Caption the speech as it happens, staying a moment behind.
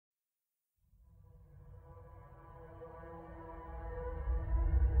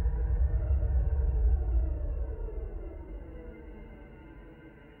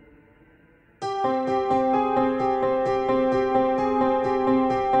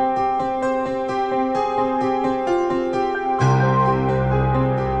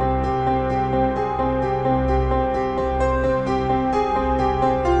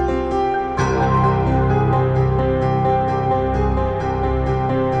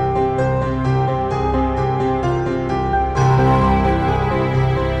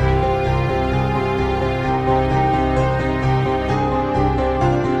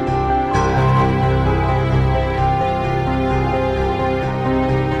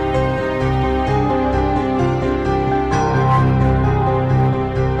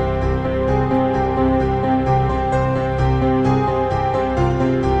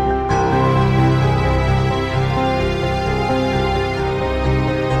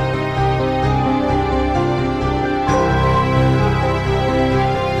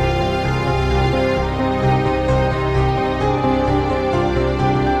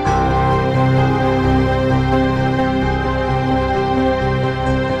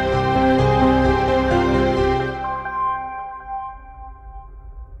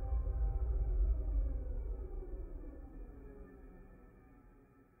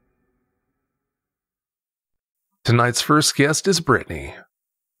Tonight's first guest is Brittany.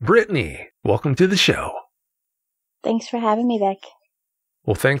 Brittany, welcome to the show. Thanks for having me, Vic.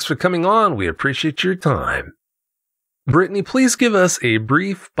 Well, thanks for coming on. We appreciate your time. Brittany, please give us a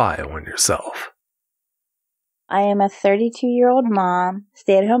brief bio on yourself. I am a 32-year-old mom,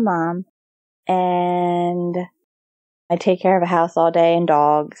 stay-at-home mom, and I take care of a house all day and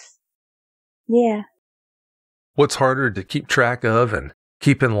dogs. Yeah. What's harder to keep track of and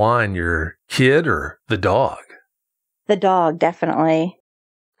keep in line, your kid or the dog? The dog, definitely.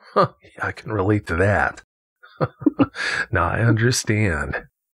 Huh, yeah, I can relate to that. Now, I understand.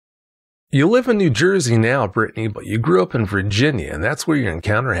 You live in New Jersey now, Brittany, but you grew up in Virginia, and that's where your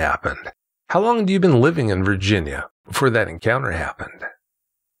encounter happened. How long had you been living in Virginia before that encounter happened?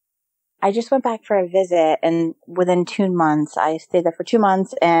 I just went back for a visit, and within 2 months, I stayed there for 2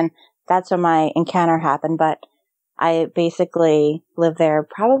 months, and that's when my encounter happened. But I basically lived there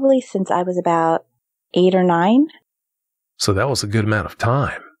probably since I was about 8 or 9. So that was a good amount of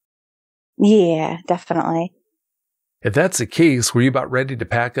time. Yeah, definitely. If that's the case, were you about ready to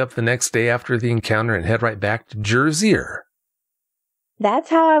pack up the next day after the encounter and head right back to Jersey, or? That's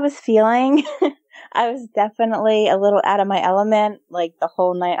how I was feeling. I was definitely a little out of my element, like the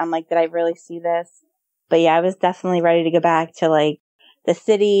whole night. I'm like, did I really see this? But yeah, I was definitely ready to go back to like the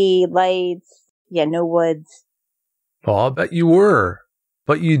city, lights, no woods. Well, I'll bet you were.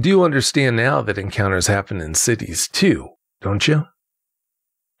 But you do understand now that encounters happen in cities too, don't you?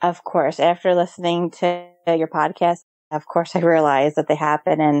 Of course. After listening to your podcast, of course I realized that they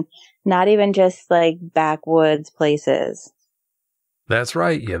happen in not even just like backwoods places. That's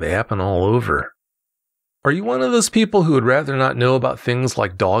right. Yeah, they happen all over. Are you one of those people who would rather not know about things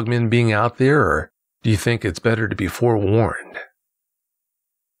like dogmen being out there, or do you think it's better to be forewarned?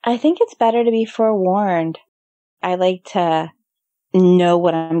 I think it's better to be forewarned. I like to know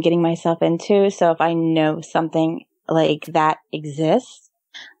what I'm getting myself into. So if I know something like that exists,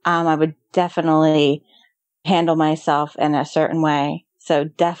 I would definitely handle myself in a certain way. So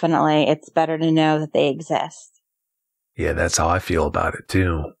definitely it's better to know that they exist. Yeah, that's how I feel about it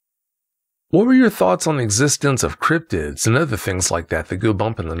too. What were your thoughts on the existence of cryptids and other things like that go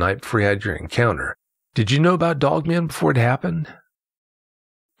bump in the night before you had your encounter? Did you know about Dogman before it happened?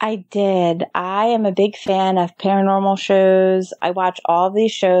 I did. I am a big fan of paranormal shows. I watch all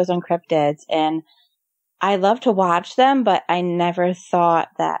these shows on cryptids, and I love to watch them, but I never thought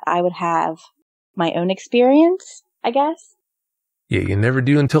that I would have my own experience, I guess. Yeah, you never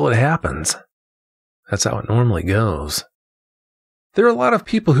do until it happens. That's how it normally goes. There are a lot of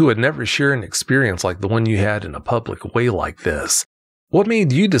people who would never share an experience like the one you had in a public way like this. What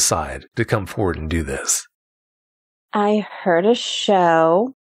made you decide to come forward and do this? I heard a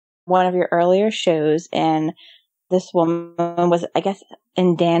show, one of your earlier shows, and this woman was, I guess,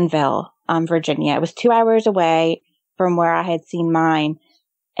 in Danville, Virginia. It was 2 hours away from where I had seen mine.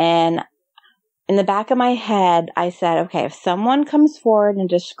 And in the back of my head, I said, okay, if someone comes forward and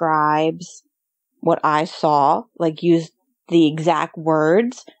describes what I saw, like use the exact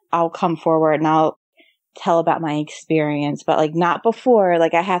words, I'll come forward and I'll tell about my experience. But like not before,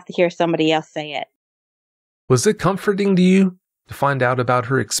 like I have to hear somebody else say it. Was it comforting to you to find out about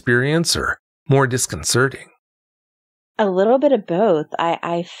her experience, or more disconcerting? A little bit of both.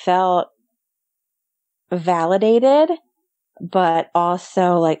 I felt validated, but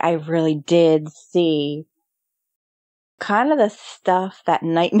also like I really did see kind of the stuff that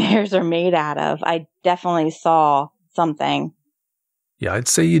nightmares are made out of. I definitely saw something. Yeah, I'd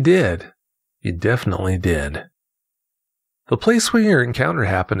say you did. You definitely did. The place where your encounter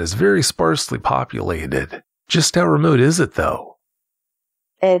happened is very sparsely populated. Just how remote is it, though?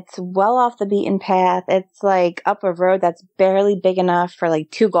 It's well off the beaten path. It's like up a road that's barely big enough for like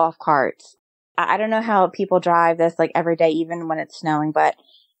 2 golf carts. I don't know how people drive this like every day, even when it's snowing, but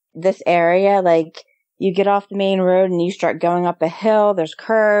this area, like you get off the main road and you start going up a hill. There's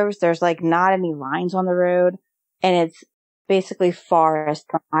curves. There's like not any lines on the road, and it's basically forest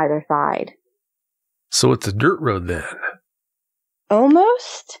on either side. So it's a dirt road then?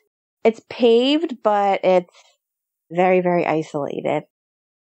 Almost. It's paved, but it's very, very isolated.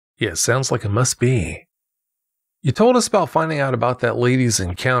 Yeah, it sounds like it must be. You told us about finding out about that lady's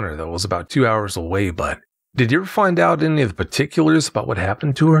encounter that was about 2 hours away, but did you ever find out any of the particulars about what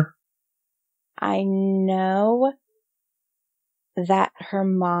happened to her? I know that her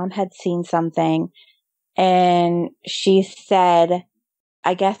mom had seen something, and she said,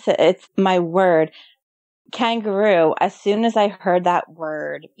 I guess it's my word, kangaroo. As soon as I heard that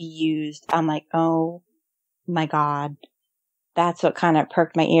word used, I'm like, oh my God. That's what kind of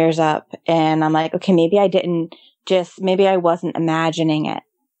perked my ears up. And I'm like, okay, maybe I wasn't imagining it.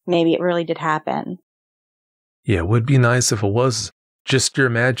 Maybe it really did happen. Yeah, it would be nice if it was just your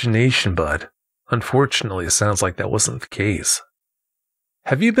imagination, but unfortunately, it sounds like that wasn't the case.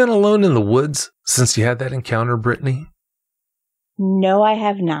 Have you been alone in the woods since you had that encounter, Brittany? No, I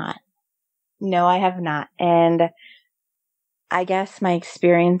have not. No, I have not. And I guess my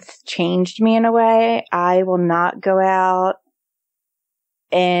experience changed me in a way. I will not go out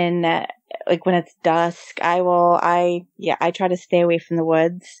and like when it's dusk. I try to stay away from the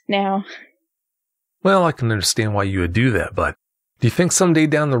woods now. Well, I can understand why you would do that, but do you think someday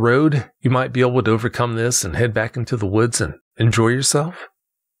down the road you might be able to overcome this and head back into the woods and enjoy yourself?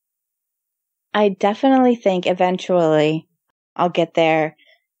 I definitely think eventually I'll get there.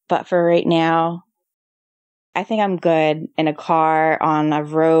 But for right now, I think I'm good in a car on a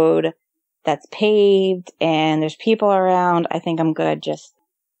road that's paved and there's people around. I think I'm good just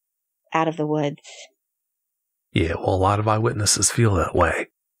out of the woods. Yeah, well, a lot of eyewitnesses feel that way.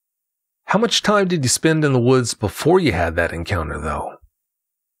 How much time did you spend in the woods before you had that encounter, though?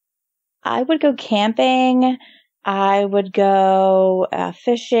 I would go camping. I would go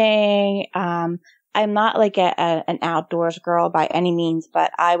fishing. I'm not like an outdoors girl by any means,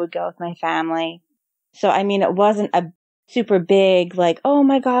 but I would go with my family. So, I mean, it wasn't a super big, like, oh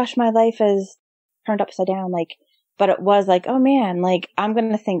my gosh, my life is turned upside down. Like, but it was like, oh man, like, I'm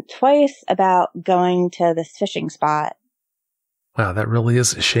going to think twice about going to this fishing spot. Wow, that really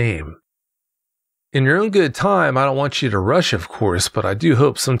is a shame. In your own good time, I don't want you to rush, of course, but I do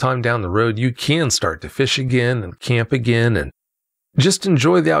hope sometime down the road you can start to fish again and camp again and just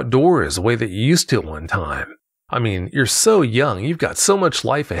enjoy the outdoors the way that you used to at one time. I mean, you're so young. You've got so much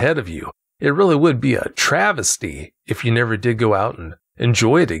life ahead of you. It really would be a travesty if you never did go out and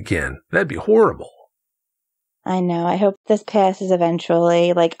enjoy it again. That'd be horrible. I know. I hope this passes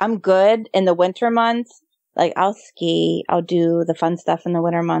eventually. Like, I'm good in the winter months. Like, I'll ski. I'll do the fun stuff in the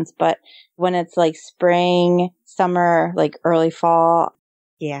winter months. But when it's like spring, summer, like early fall,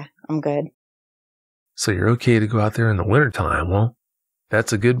 yeah, I'm good. So you're okay to go out there in the wintertime. Well,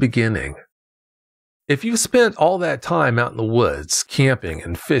 that's a good beginning. If you've spent all that time out in the woods, camping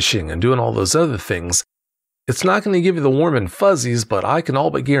and fishing and doing all those other things, it's not going to give you the warm and fuzzies, but I can all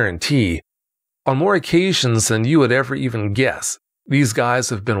but guarantee, on more occasions than you would ever even guess, these guys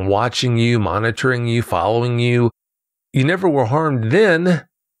have been watching you, monitoring you, following you. You never were harmed then,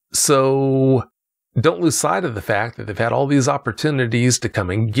 so don't lose sight of the fact that they've had all these opportunities to come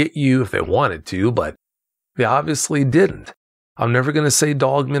and get you if they wanted to, but they obviously didn't. I'm never going to say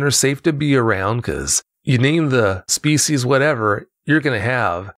dogmen are safe to be around because you name the species whatever, you're going to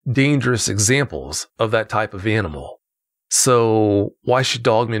have dangerous examples of that type of animal. So why should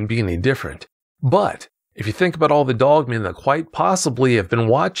dogmen be any different? But if you think about all the dogmen that quite possibly have been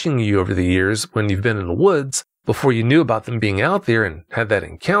watching you over the years when you've been in the woods, before you knew about them being out there and had that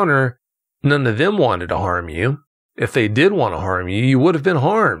encounter, none of them wanted to harm you. If they did want to harm you, you would have been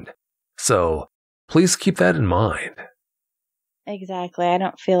harmed. So please keep that in mind. Exactly. I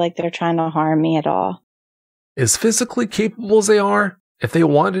don't feel like they're trying to harm me at all. As physically capable as they are, if they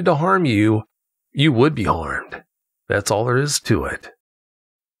wanted to harm you, you would be harmed. That's all there is to it.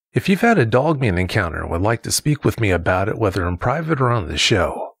 If you've had a dogman encounter and would like to speak with me about it, whether in private or on the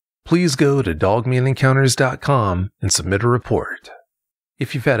show, please go to dogmanencounters.com and submit a report.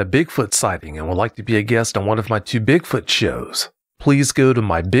 If you've had a Bigfoot sighting and would like to be a guest on one of my 2 Bigfoot shows, please go to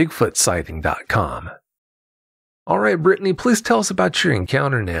mybigfootsighting.com. All right, Brittany, please tell us about your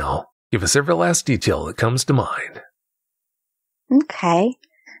encounter now. Give us every last detail that comes to mind. Okay.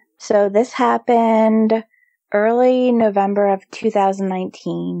 So this happened early November of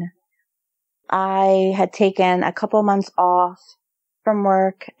 2019. I had taken a couple months off from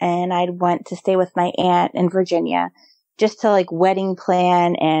work and I went to stay with my aunt in Virginia just to like wedding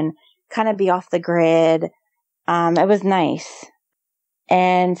plan and kind of be off the grid. It was nice.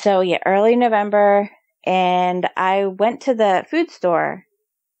 And so, yeah, early November, and I went to the food store.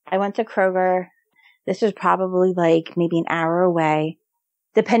 I went to Kroger. This was probably like maybe an hour away,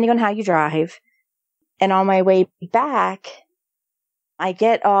 depending on how you drive. And on my way back, I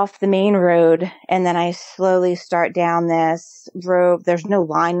get off the main road and then I slowly start down this road. There's no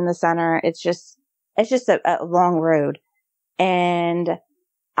line in the center. It's just a long road. And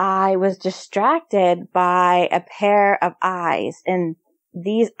I was distracted by a pair of eyes, and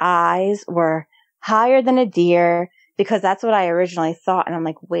these eyes were higher than a deer because that's what I originally thought. And I'm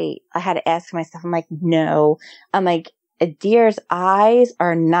like, wait, I had to ask myself, I'm like, no, I'm like, a deer's eyes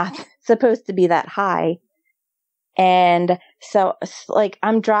are not supposed to be that high. And so like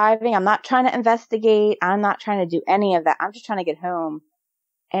I'm driving, I'm not trying to investigate. I'm not trying to do any of that. I'm just trying to get home.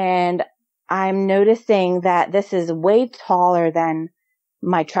 And I'm noticing that this is way taller than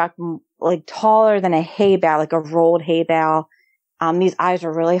my truck, like taller than a hay bale, like a rolled hay bale. These eyes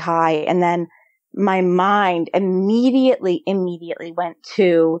were really high. And then my mind immediately went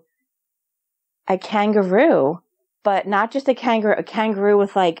to a kangaroo, but not just a kangaroo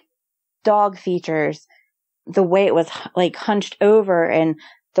with like dog features. The way it was like hunched over and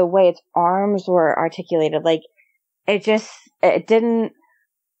the way its arms were articulated, like it didn't,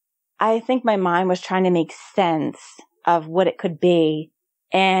 I think my mind was trying to make sense of what it could be.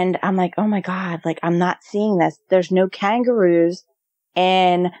 And I'm like, oh my God, like I'm not seeing this. There's no kangaroos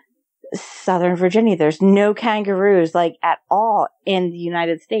in Southern Virginia. There's no kangaroos like at all in the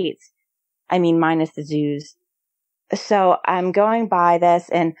United States. I mean, minus the zoos. So I'm going by this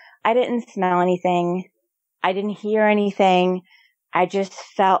and I didn't smell anything. I didn't hear anything. I just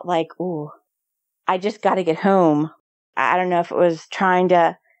felt like, ooh, I just got to get home. I don't know if it was trying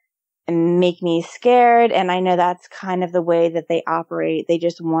to make me scared. And I know that's kind of the way that they operate. They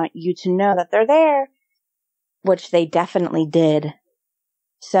just want you to know that they're there, which they definitely did.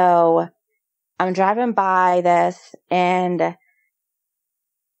 So I'm driving by this and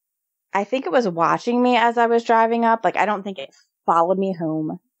I think it was watching me as I was driving up. Like, I don't think it followed me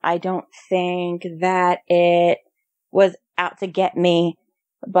home. I don't think that it was out to get me,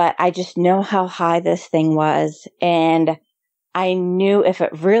 but I just know how high this thing was. And I knew if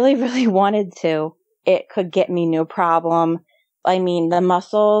it really, really wanted to, it could get me no problem. I mean, the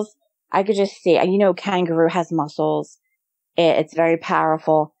muscles, I could just see, kangaroo has muscles. It's very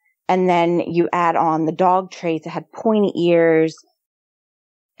powerful. And then you add on the dog traits. It had pointy ears.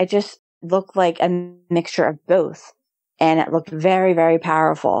 It just looked like a mixture of both. And it looked very, very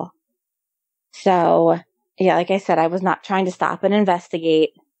powerful. So, yeah, like I said, I was not trying to stop and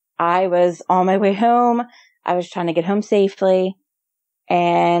investigate. I was on my way home. I was trying to get home safely.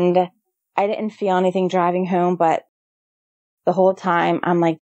 And I didn't feel anything driving home. But the whole time, I'm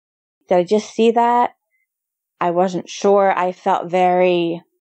like, did I just see that? I wasn't sure. I felt very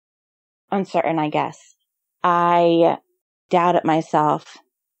uncertain, I guess. I doubted myself.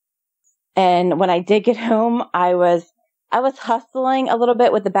 And when I did get home, I was hustling a little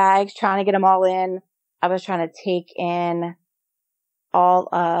bit with the bags, trying to get them all in. I was trying to take in all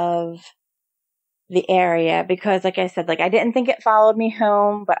of the area because, like I said, like I didn't think it followed me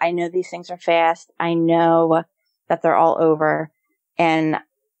home, but I know these things are fast. I know that they're all over. And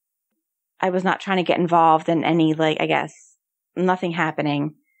I was not trying to get involved in any, nothing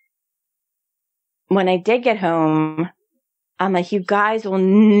happening. When I did get home, I'm like, you guys will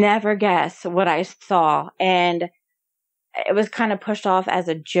never guess what I saw. And it was kind of pushed off as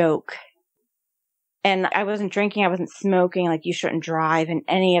a joke. And I wasn't drinking. I wasn't smoking. Like, you shouldn't drive and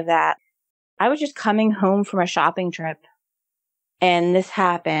any of that. I was just coming home from a shopping trip. And this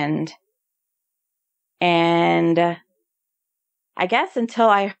happened. And I guess until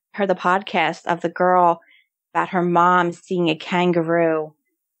I heard the podcast of the girl about her mom seeing a kangaroo,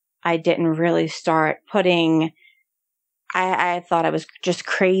 I didn't really start putting... I thought I was just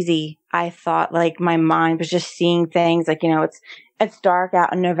crazy. I thought like my mind was just seeing things like, it's dark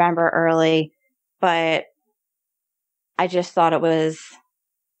out in November early, but I just thought it was,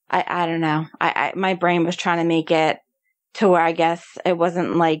 I don't know. My brain was trying to make it to where I guess it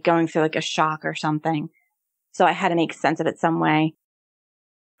wasn't like going through like a shock or something. So I had to make sense of it some way.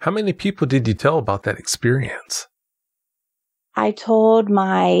 How many people did you tell about that experience? I told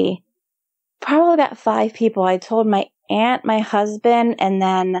probably about 5 people. I told my aunt, my husband, and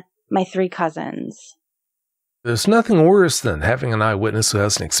then my 3 cousins. There's nothing worse than having an eyewitness who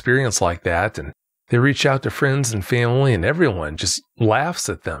has an experience like that, and they reach out to friends and family, and everyone just laughs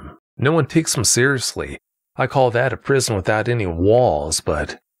at them. No one takes them seriously. I call that a prison without any walls,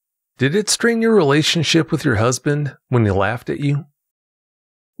 but did it strain your relationship with your husband when he laughed at you?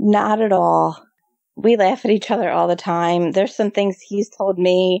 Not at all. We laugh at each other all the time. There's some things he's told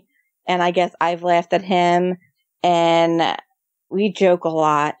me, and I guess I've laughed at him. And we joke a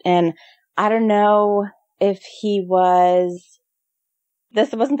lot. And I don't know if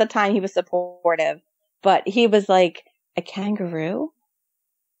this wasn't the time he was supportive, but he was like, a kangaroo?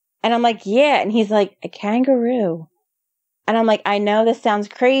 And I'm like, yeah. And he's like, a kangaroo. And I'm like, I know this sounds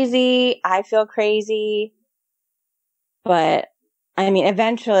crazy. I feel crazy. But I mean,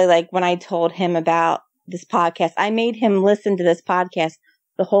 eventually, like when I told him about this podcast, I made him listen to this podcast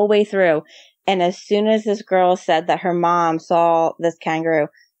the whole way through. And as soon as this girl said that her mom saw this kangaroo,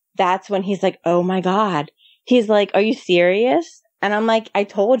 that's when he's like, oh my God. He's like, are you serious? And I'm like, I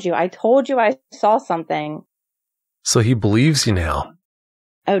told you I saw something. So he believes you now?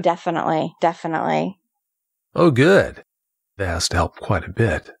 Oh, definitely. Definitely. Oh, good. That has to help quite a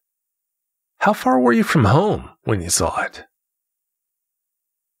bit. How far were you from home when you saw it?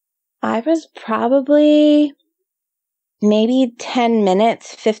 I was probably maybe 10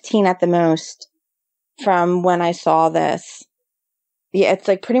 minutes, 15 at the most from when I saw this. Yeah, it's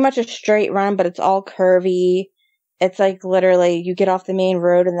like pretty much a straight run, but it's all curvy. It's like literally you get off the main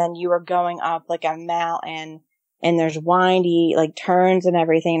road and then you are going up like a mountain and there's windy like turns and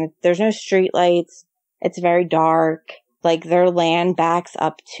everything. There's no street lights. It's very dark. Like their land backs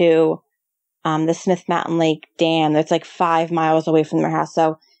up to the Smith Mountain Lake Dam that's like 5 miles away from their house.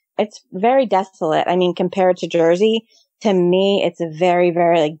 So it's very desolate. I mean, compared to Jersey, to me, it's a very,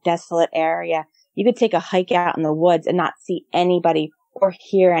 very like desolate area. You could take a hike out in the woods and not see anybody or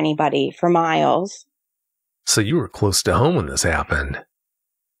hear anybody for miles. So you were close to home when this happened.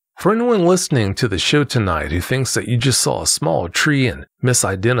 For anyone listening to the show tonight who thinks that you just saw a small tree and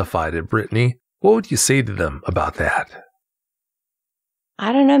misidentified it, Brittany, what would you say to them about that?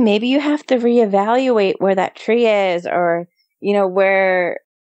 I don't know. Maybe you have to reevaluate where that tree is, or, you know, where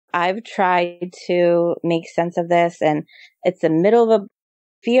I've tried to make sense of this, and it's the middle of a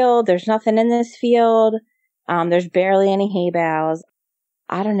field. There's nothing in this field. There's barely any hay bales.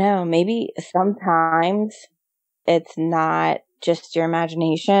 I don't know. Maybe sometimes it's not just your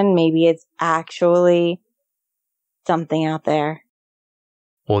imagination. Maybe it's actually something out there.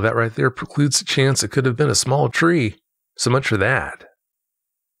 Well, that right there precludes the chance it could have been a small tree. So much for that.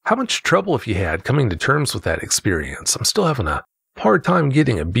 How much trouble have you had coming to terms with that experience? I'm still having a hard time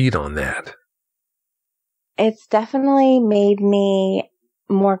getting a beat on that. It's definitely made me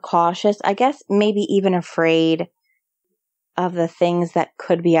more cautious. I guess maybe even afraid of the things that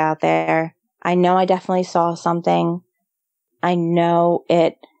could be out there. I know I definitely saw something. I know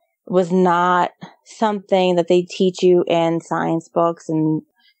it was not something that they teach you in science books in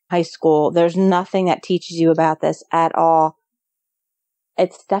high school. There's nothing that teaches you about this at all.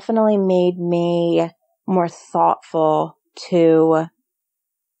 It's definitely made me more thoughtful to,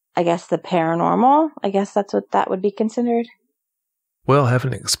 I guess, the paranormal. I guess that's what that would be considered. Well,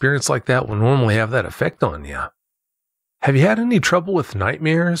 having an experience like that will normally have that effect on you. Have you had any trouble with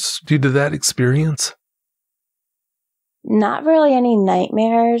nightmares due to that experience? Not really any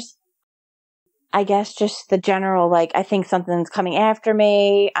nightmares. I guess just the general, like, I think something's coming after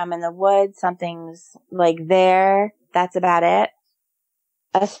me. I'm in the woods. Something's like there. That's about it.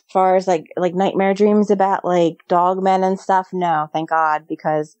 As far as like nightmare dreams about like Dogman and stuff, no, thank God,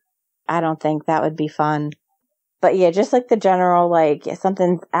 because I don't think that would be fun. But yeah, just like the general, like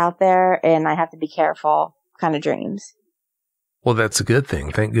something's out there and I have to be careful kind of dreams. Well, that's a good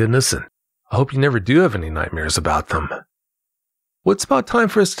thing, thank goodness, and I hope you never do have any nightmares about them. Well, it's about time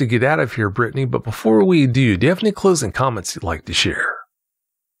for us to get out of here, Brittany, but before we do you have any closing comments you'd like to share?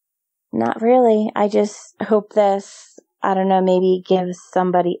 Not really. I just hope this, I don't know, maybe gives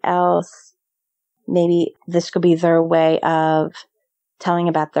somebody else, maybe this could be their way of telling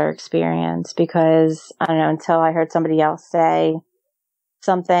about their experience, because, I don't know, until I heard somebody else say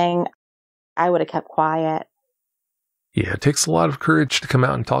something, I would have kept quiet. Yeah, it takes a lot of courage to come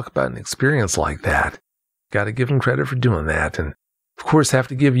out and talk about an experience like that. Got to give them credit for doing that, and of course have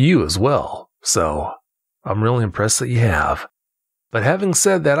to give you as well. So I'm really impressed that you have. But having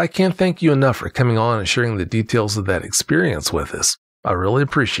said that, I can't thank you enough for coming on and sharing the details of that experience with us. I really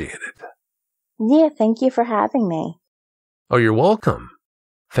appreciate it. Yeah, thank you for having me. Oh, you're welcome.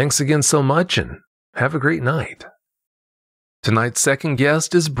 Thanks again so much, and have a great night. Tonight's second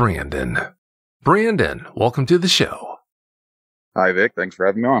guest is Brandon. Brandon, welcome to the show. Hi, Vic. Thanks for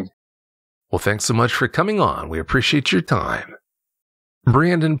having me on. Well, thanks so much for coming on. We appreciate your time.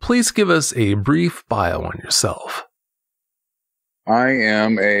 Brandon, please give us a brief bio on yourself. I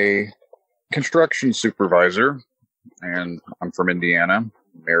am a construction supervisor, and I'm from Indiana,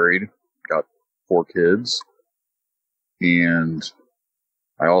 married, got 4 kids, and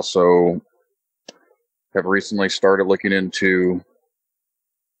I also have recently started looking into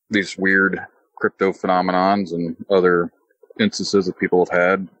these weird crypto phenomenons and other instances that people have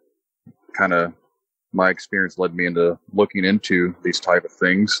had. Kind of my experience led me into looking into these type of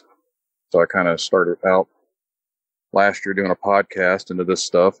things. So I kind of started out last year doing a podcast into this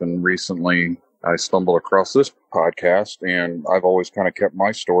stuff, and recently I stumbled across this podcast, and I've always kind of kept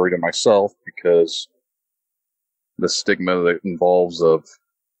my story to myself because the stigma that involves of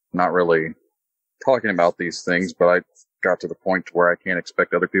not really talking about these things, but I got to the point where I can't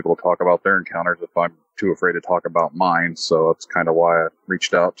expect other people to talk about their encounters if I'm too afraid to talk about mine. So that's kind of why I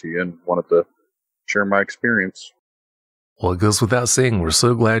reached out to you and wanted to share my experience. Well, it goes without saying, we're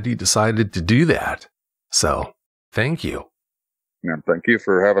so glad you decided to do that. So, thank you. And thank you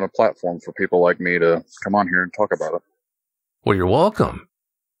for having a platform for people like me to come on here and talk about it. Well, you're welcome.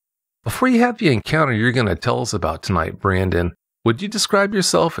 Before you have the encounter you're going to tell us about tonight, Brandon, Would you describe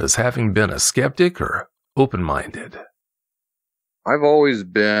yourself as having been a skeptic or open-minded? I've always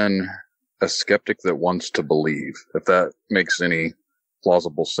been a skeptic that wants to believe, if that makes any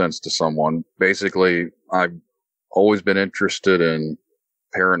plausible sense to someone. Basically, I've always been interested in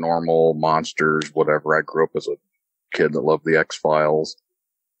paranormal, monsters, whatever. I grew up as a kid that loved the X-Files.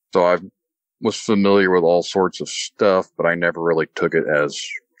 So I was familiar with all sorts of stuff, but I never really took it as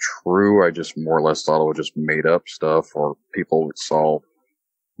true. I just more or less thought it was just made up stuff, or people that saw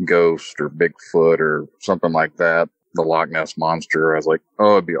ghosts or Bigfoot or something like that. The Loch Ness Monster. I was like,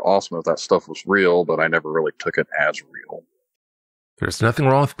 oh, it'd be awesome if that stuff was real, but I never really took it as real. There's nothing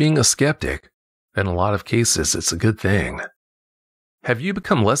wrong with being a skeptic. In a lot of cases, it's a good thing. Have you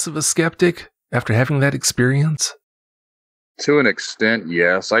become less of a skeptic after having that experience? To an extent,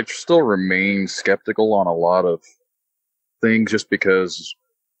 yes. I still remain skeptical on a lot of things just because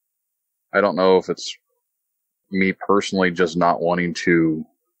I don't know if it's me personally just not wanting to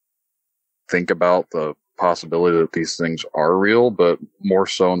think about the possibility that these things are real, but more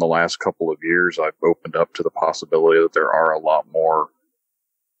so in the last couple of years, I've opened up to the possibility that there are a lot more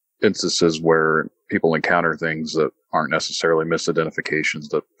instances where people encounter things that aren't necessarily misidentifications,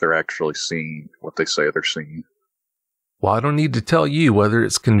 that they're actually seeing what they say they're seeing. Well, I don't need to tell you whether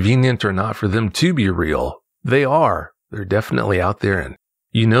it's convenient or not for them to be real. They are. They're definitely out there, and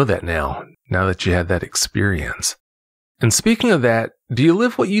you know that now that you had that experience. And speaking of that, do you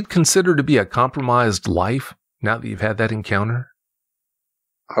live what you'd consider to be a compromised life now that you've had that encounter?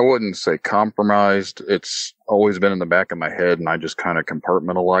 I wouldn't say compromised. It's always been in the back of my head, and I just kind of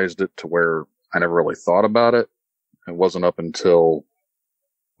compartmentalized it to where I never really thought about it. It wasn't up until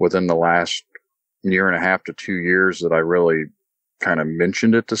within the last year and a half to 2 years that I really kind of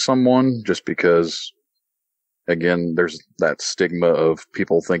mentioned it to someone, just because, again, there's that stigma of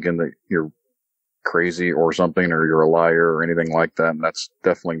people thinking that you're crazy or something, or you're a liar or anything like that. And that's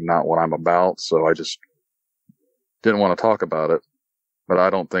definitely not what I'm about. So I just didn't want to talk about it. But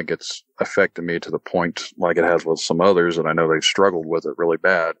I don't think it's affected me to the point like it has with some others that I know they've struggled with it really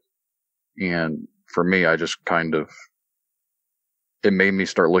bad. And for me, I just it made me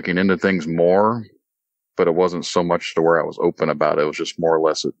start looking into things more, but it wasn't so much to where I was open about it. It was just more or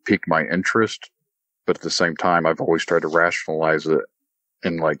less it piqued my interest. But at the same time, I've always tried to rationalize it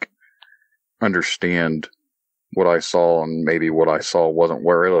and understand what I saw, and maybe what I saw wasn't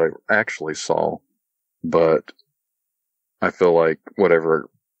where I actually saw. But I feel like whatever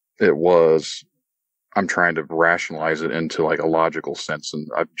it was, I'm trying to rationalize it into a logical sense, and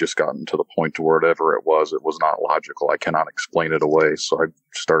I've just gotten to the point to whatever it was not logical. I cannot explain it away, so I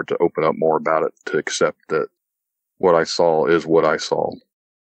started to open up more about it to accept that what I saw is what I saw.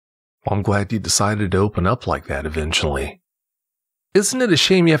 Well, I'm glad you decided to open up like that eventually. Isn't it a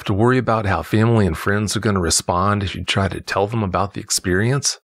shame you have to worry about how family and friends are going to respond if you try to tell them about the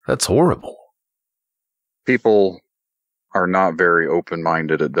experience? That's horrible. People are not very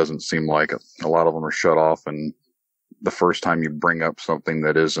open-minded, it doesn't seem like. A lot of them are shut off, and the first time you bring up something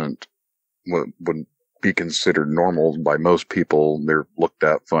that isn't what would be considered normal by most people, they're looked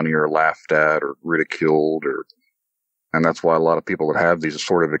at funny or laughed at or ridiculed, and that's why a lot of people that have these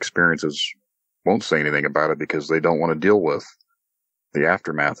sort of experiences won't say anything about it, because they don't want to deal with the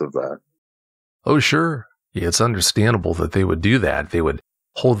aftermath of that. Oh, sure. Yeah, it's understandable that they would do that. They would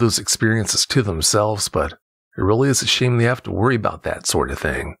hold those experiences to themselves, but it really is a shame they have to worry about that sort of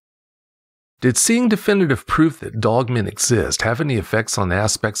thing. Did seeing definitive proof that dogmen exist have any effects on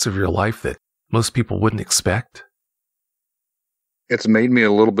aspects of your life that most people wouldn't expect? It's made me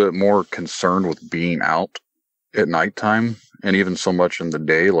a little bit more concerned with being out at nighttime, and even so much in the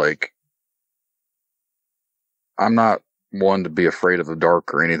day. I'm not one to be afraid of the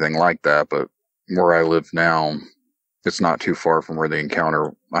dark or anything like that, but where I live now, it's not too far from where the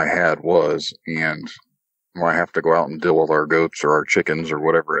encounter I had was, and when I have to go out and deal with our goats or our chickens or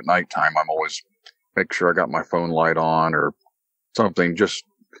whatever at nighttime, I'm always make sure I got my phone light on or something. Just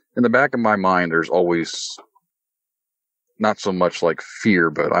in the back of my mind, there's always not so much fear,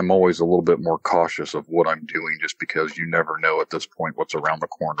 but I'm always a little bit more cautious of what I'm doing, just because you never know at this point what's around the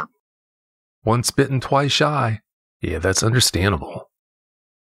corner. Once bitten, twice shy. Yeah, that's understandable.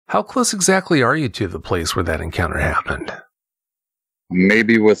 How close exactly are you to the place where that encounter happened?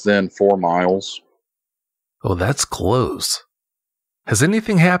 Maybe within 4 miles. Oh, that's close. Has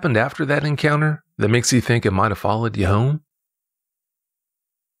anything happened after that encounter that makes you think it might have followed you home?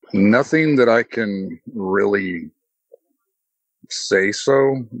 Nothing that I can really say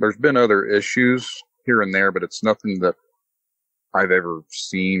so. There's been other issues here and there, but it's nothing that I've ever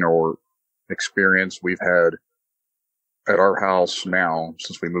seen or experienced. We've had at our house now,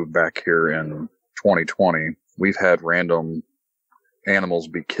 since we moved back here in 2020, we've had random animals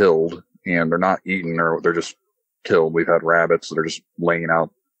be killed, and they're not eaten, or they're just killed. We've had rabbits that are just laying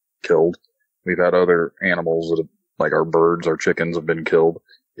out killed. We've had other animals that have, like our birds, our chickens have been killed.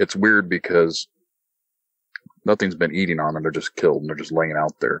 It's weird because nothing's been eating on them. They're just killed and they're just laying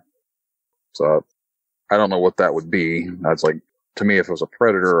out there. So I don't know what that would be. That's like, to me, if it was a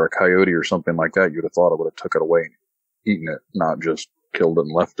predator or a coyote or something like that, you'd have thought it would have took it away and eaten it, not just killed it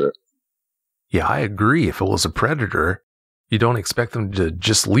and left it. Yeah, I agree. If it was a predator, you don't expect them to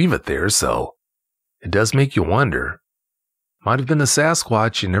just leave it there, so it does make you wonder. Might have been a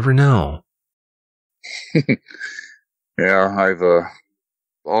Sasquatch, you never know. Yeah, I've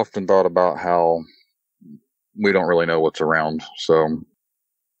often thought about how we don't really know what's around. So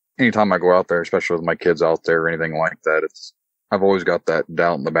anytime I go out there, especially with my kids out there or anything like that, I've always got that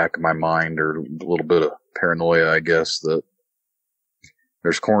doubt in the back of my mind, or a little bit of paranoia, I guess, that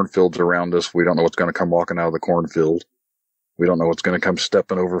there's cornfields around us. We don't know what's going to come walking out of the cornfield. We don't know what's going to come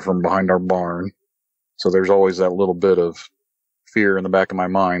stepping over from behind our barn. So there's always that little bit of fear in the back of my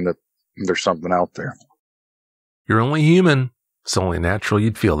mind that there's something out there. You're only human. It's only natural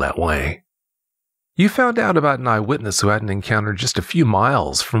you'd feel that way. You found out about an eyewitness who had an encounter just a few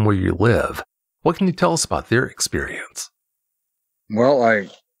miles from where you live. What can you tell us about their experience? Well, I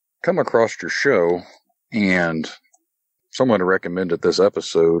come across your show, and someone recommended this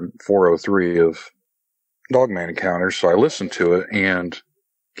episode, 403 of Dogman Encounters, so I listened to it, and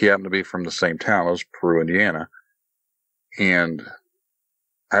he happened to be from the same town as Peru, Indiana, and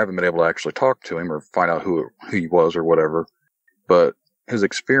I haven't been able to actually talk to him or find out who he was or whatever, but his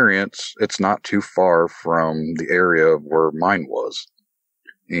experience, it's not too far from the area of where mine was,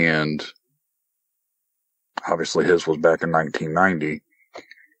 and obviously his was back in 1990,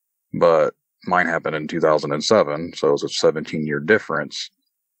 but mine happened in 2007, so it was a 17-year difference.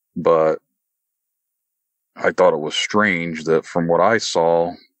 But I thought it was strange that from what I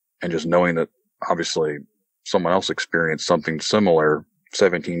saw, and just knowing that obviously someone else experienced something similar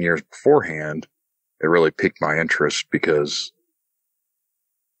 17 years beforehand, it really piqued my interest because,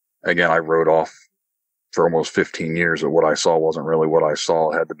 again, I wrote off for almost 15 years that what I saw wasn't really what I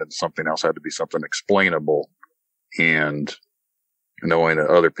saw. It had to have been something else, had to be something explainable. And knowing that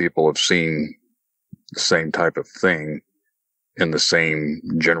other people have seen the same type of thing in the same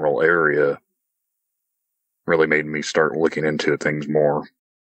general area really made me start looking into things more.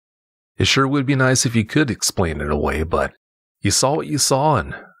 It sure would be nice if you could explain it away, but you saw what you saw,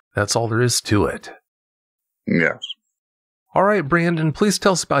 and that's all there is to it. Yes. All right, Brandon, please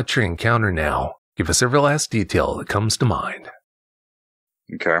tell us about your encounter now. Give us every last detail that comes to mind.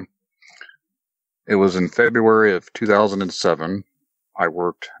 Okay. It was in February of 2007. I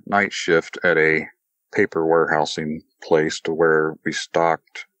worked night shift at a paper warehousing place to where we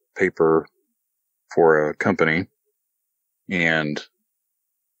stocked paper for a company. And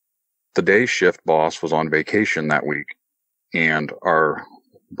the day shift boss was on vacation that week. And our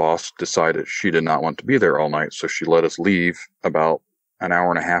boss decided she did not want to be there all night. So she let us leave about an hour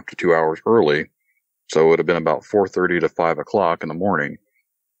and a half to 2 hours early. So it would have been about 4:30 to 5 o'clock in the morning.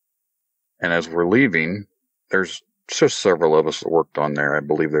 And as we're leaving, there's just several of us that worked on there. I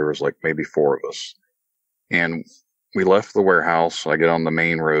believe there was like maybe 4 of us. And we left the warehouse. I get on the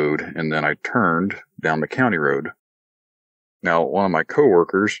main road, and then I turned down the county road. Now, one of my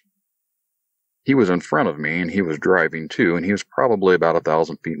coworkers, he was in front of me, and he was driving too, and he was probably about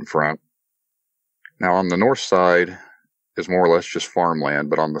 1,000 feet in front. Now, on the north side is more or less just farmland,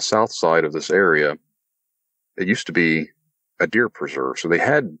 but on the south side of this area, it used to be a deer preserve. So they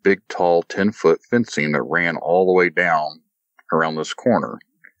had big, tall, 10-foot fencing that ran all the way down around this corner.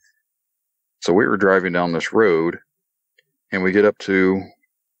 So we were driving down this road, and we get up to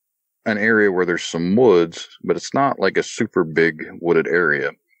an area where there's some woods, but it's not like a super big wooded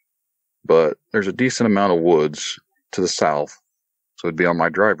area. But there's a decent amount of woods to the south, so it'd be on my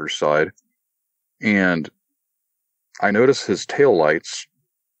driver's side. And I notice his tail lights,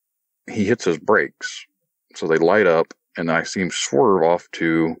 he hits his brakes, so they light up, and I see him swerve off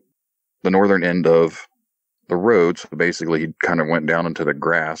to the northern end of the road. So basically, he kind of went down into the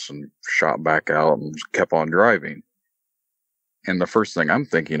grass and shot back out and kept on driving. And the first thing I'm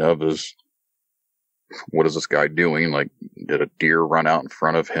thinking of is, what is this guy doing? Like, did a deer run out in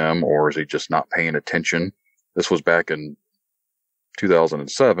front of him, or is he just not paying attention? This was back in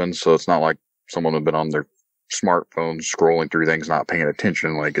 2007, so it's not like someone had been on their smartphone scrolling through things, not paying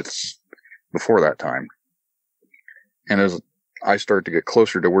attention. Like, it's before that time. And as I start to get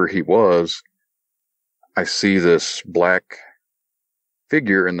closer to where he was, I see this black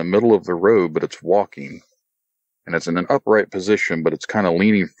figure in the middle of the road, but it's walking. And it's in an upright position, but it's kind of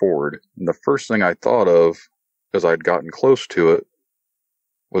leaning forward. And the first thing I thought of, as I'd gotten close to it,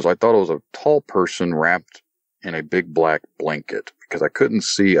 was I thought it was a tall person wrapped in a big black blanket, because I couldn't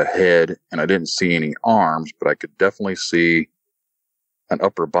see a head and I didn't see any arms, but I could definitely see an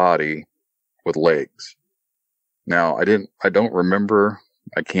upper body with legs. Now, I don't remember,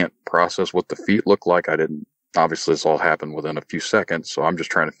 I can't process what the feet look like. Obviously this all happened within a few seconds, so I'm just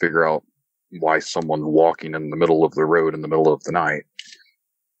trying to figure out why someone walking in the middle of the road in the middle of the night.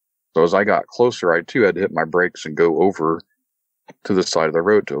 So as I got closer, I too had to hit my brakes and go over to the side of the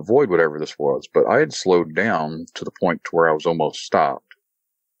road to avoid whatever this was. But I had slowed down to the point to where I was almost stopped.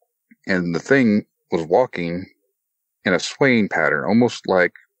 And the thing was walking in a swaying pattern, almost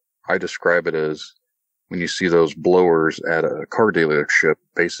like I describe it as when you see those blowers at a car dealership.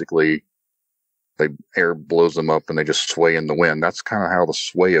 Basically, air blows them up and they just sway in the wind. That's kind of how the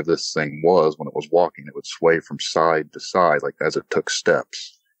sway of this thing was when it was walking. It would sway from side to side, like as it took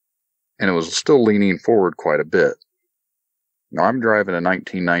steps. And it was still leaning forward quite a bit. Now, I'm driving a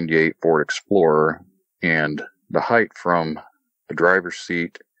 1998 Ford Explorer, and the height from the driver's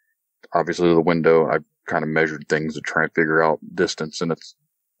seat, obviously to the window, I've kind of measured things to try and figure out distance, and it's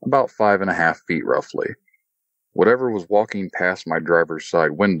about 5.5 feet roughly. Whatever was walking past my driver's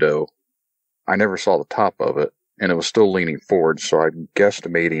side window, I never saw the top of it, and it was still leaning forward, so I'm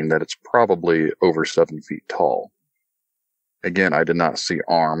guesstimating that it's probably over 7 feet tall. Again, I did not see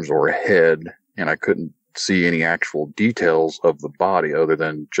arms or a head, and I couldn't see any actual details of the body other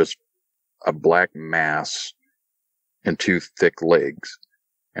than just a black mass and two thick legs.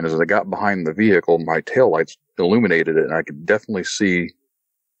 And as I got behind the vehicle, my taillights illuminated it, and I could definitely see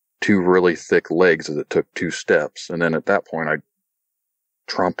two really thick legs as it took 2 steps. And then at that point, I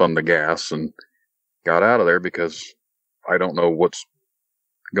trumped on the gas and got out of there, because I don't know what's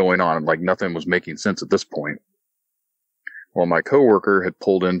going on. Like, nothing was making sense at this point. Well, my coworker had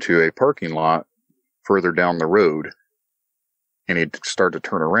pulled into a parking lot further down the road, and he'd start to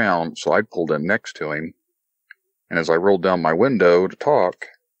turn around, so I pulled in next to him. And as I rolled down my window to talk,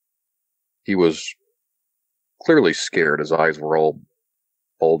 he was clearly scared. His eyes were all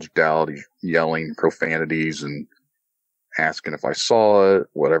bulged out. He's yelling profanities and asking if I saw it,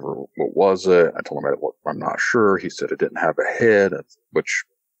 what was it? I told him I'm not sure. He said it didn't have a head, which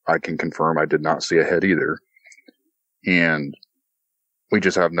I can confirm I did not see a head either. And we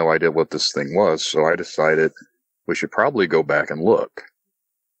just have no idea what this thing was, so I decided we should probably go back and look.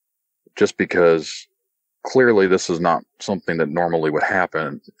 Just because clearly this is not something that normally would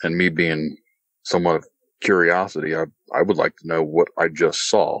happen, and me being somewhat of curiosity, I would like to know what I just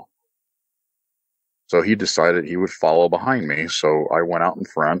saw. So he decided he would follow behind me, so I went out in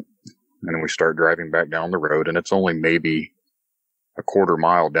front, and we start driving back down the road, and it's only maybe a quarter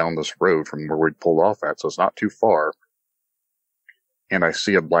mile down this road from where we pulled off at, so it's not too far. And I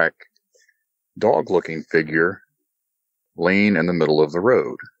see a black dog-looking figure laying in the middle of the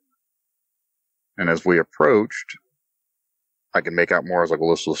road. And as we approached, I could make out more. I was like, well,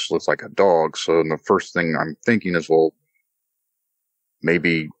 this looks like a dog. So the first thing I'm thinking is, well,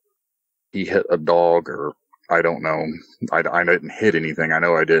 maybe he hit a dog, or I don't know. I didn't hit anything. I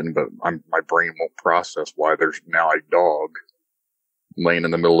know I didn't, but my brain won't process why there's now a dog laying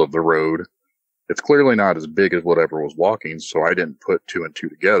in the middle of the road. It's clearly not as big as whatever was walking, so I didn't put 2 and 2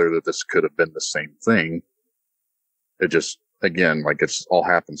 together that this could have been the same thing. It just, again, like, it's all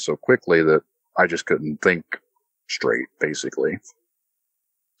happened so quickly that I just couldn't think straight, basically.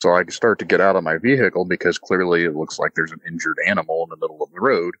 So I start to get out of my vehicle, because clearly it looks like there's an injured animal in the middle of the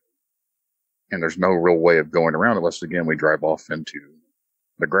road, and there's no real way of going around unless, again, we drive off into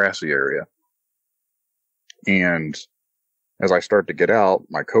the grassy area. And as I start to get out,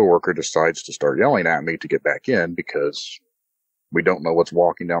 my coworker decides to start yelling at me to get back in, because we don't know what's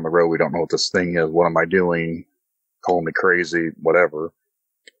walking down the road. We don't know what this thing is. What am I doing? Calling me crazy, whatever.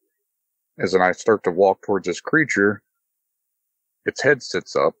 As then I start to walk towards this creature, its head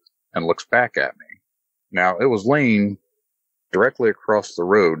sits up and looks back at me. Now, it was laying directly across the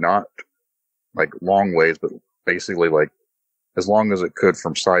road, not like long ways, but basically like as long as it could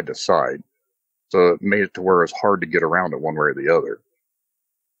from side to side. So it made it to where it was hard to get around it one way or the other.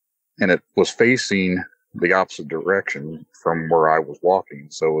 And it was facing the opposite direction from where I was walking.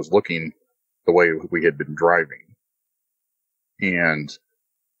 So it was looking the way we had been driving. And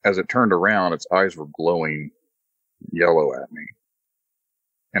as it turned around, its eyes were glowing yellow at me.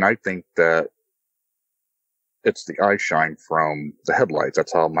 And I think that it's the eye shine from the headlights.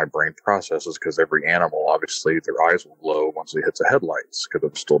 That's how my brain processes, because every animal, obviously, their eyes will glow once it hits the headlights, because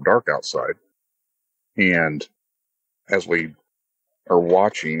it's still dark outside. And as we are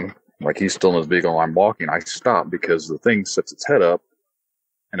watching, like he's still in his vehicle, I'm walking, I stop because the thing sets its head up,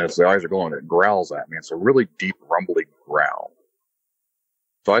 and as the eyes are glowing, it growls at me. It's a really deep, rumbling growl.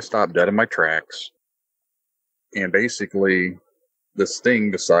 So I stopped dead in my tracks, and basically this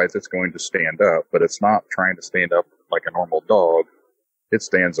thing decides it's going to stand up, but it's not trying to stand up like a normal dog. It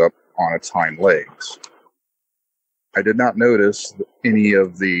stands up on its hind legs. I did not notice any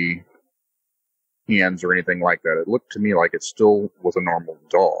of the hands or anything like that. It looked to me like it still was a normal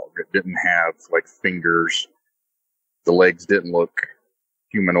dog. It didn't have like fingers. The legs didn't look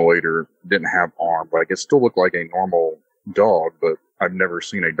humanoid or didn't have arms. Like it still looked like a normal dog, but I've never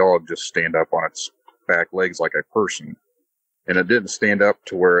seen a dog just stand up on its back legs like a person. And it didn't stand up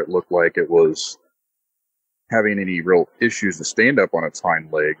to where it looked like it was having any real issues to stand up on its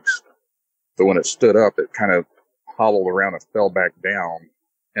hind legs. So when it stood up, it kind of hobbled around and fell back down,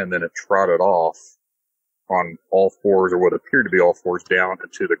 and then it trotted off on all fours, or what appeared to be all fours, down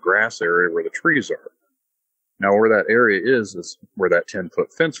into the grass area where the trees are. Now, where that area is where that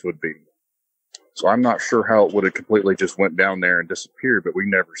 10-foot fence would be. So I'm not sure how it would have completely just went down there and disappeared, but we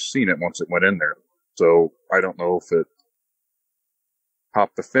never seen it once it went in there. So I don't know if it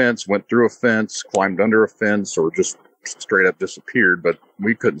hopped the fence, went through a fence, climbed under a fence, or just straight up disappeared, but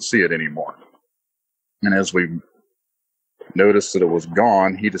we couldn't see it anymore. And as we noticed that it was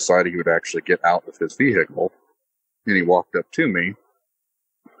gone, he decided he would actually get out of his vehicle, and he walked up to me,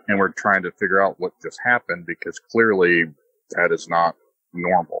 and we're trying to figure out what just happened, because clearly that is not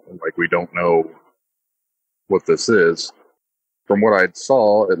normal. Like, we don't know what this is. From what I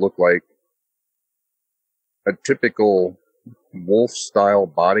saw, it looked like a typical wolf-style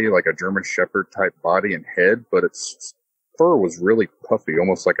body, like a German Shepherd type body and head, but its fur was really puffy,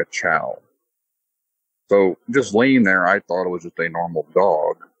 almost like a chow. So just laying there, I thought it was just a normal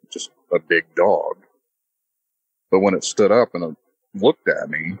dog, just a big dog. But when it stood up and it looked at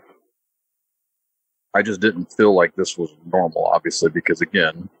me, I just didn't feel like this was normal, obviously, because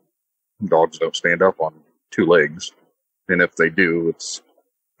again, dogs don't stand up on two legs. And if they do,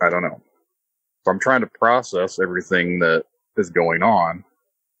 I don't know. So I'm trying to process everything that is going on.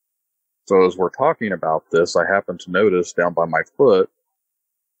 So as we're talking about this, I happen to notice down by my foot,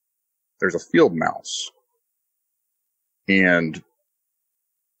 there's a field mouse. And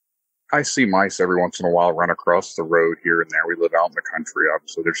I see mice every once in a while run across the road here and there. We live out in the country,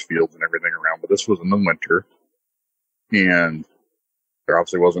 obviously there's fields and everything around, but this was in the winter. And there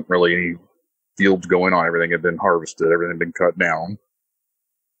obviously wasn't really any fields going on. Everything had been harvested, everything had been cut down.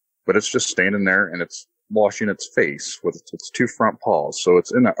 But it's just standing there and it's washing its face with its two front paws. So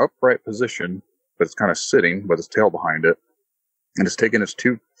it's in an upright position, but it's kind of sitting with its tail behind it. And it's taking its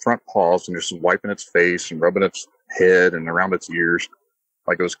two front paws and just wiping its face and rubbing its head and around its ears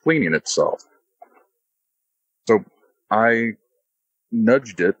like it was cleaning itself. So I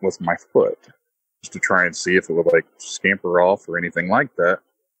nudged it with my foot just to try and see if it would like scamper off or anything like that.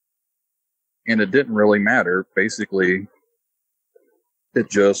 And it didn't really matter. Basically, it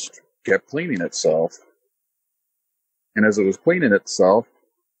just kept cleaning itself. And as it was cleaning itself,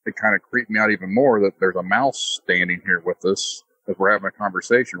 it kind of creeped me out even more that there's a mouse standing here with us as we're having a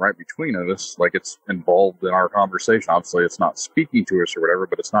conversation right between us, like it's involved in our conversation. Obviously, it's not speaking to us or whatever,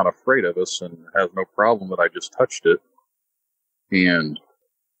 but it's not afraid of us and has no problem that I just touched it. And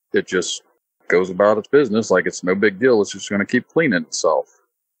it just goes about its business like it's no big deal. It's just going to keep cleaning itself.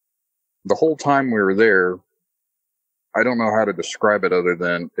 The whole time we were there, I don't know how to describe it other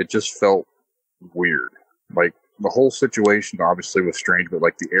than it just felt weird. Like, the whole situation obviously was strange, but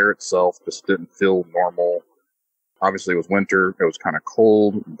like the air itself just didn't feel normal. Obviously it was winter, it was kind of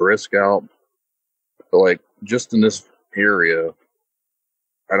cold, brisk out. But like, just in this area,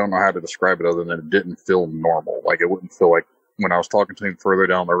 I don't know how to describe it other than it didn't feel normal. Like, it wouldn't feel like when I was talking to him further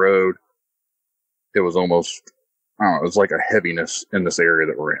down the road, it was almost, I don't know, it was like a heaviness in this area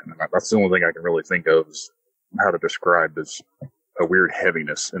that we're in. And that's the only thing I can really think of is how to describe is a weird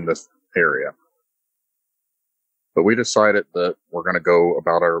heaviness in this area. But we decided that we're going to go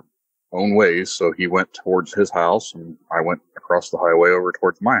about our own ways. So he went towards his house and I went across the highway over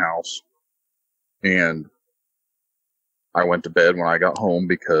towards my house. And I went to bed when I got home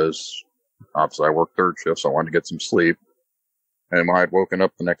because obviously I worked third shift, so I wanted to get some sleep. And when I'd woken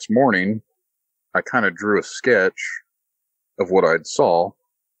up the next morning, I kind of drew a sketch of what I'd saw.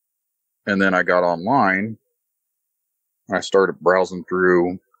 And then I got online and I started browsing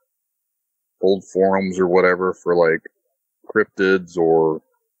through old forums or whatever for like cryptids or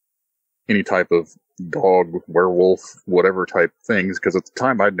any type of dog, werewolf, whatever type things, because at the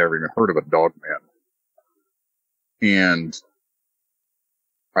time I'd never even heard of a Dogman. And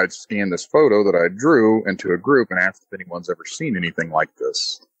I'd scanned this photo that I drew into a group and asked if anyone's ever seen anything like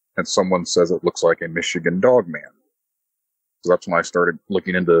this. And someone says it looks like a Michigan Dogman. So that's when I started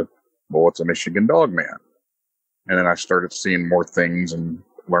looking into, well, what's a Michigan Dogman? And then I started seeing more things and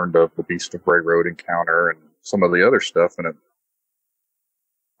learned of the Beast of Bray Road encounter and some of the other stuff. And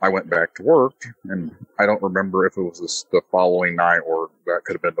I went back to work, and I don't remember if it was the following night or that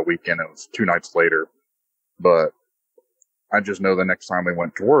could have been the weekend. It was 2 nights later. But I just know the next time we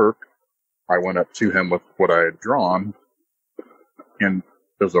went to work, I went up to him with what I had drawn and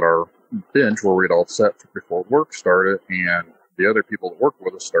was at our bench where we'd all sat before work started, and the other people that worked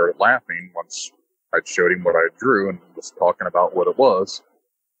with us started laughing once I showed him what I drew and was talking about what it was.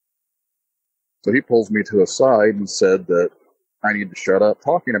 So he pulls me to a side and said that I need to shut up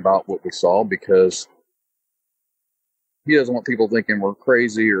talking about what we saw because he doesn't want people thinking we're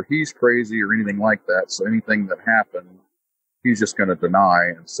crazy or he's crazy or anything like that. So anything that happened, he's just going to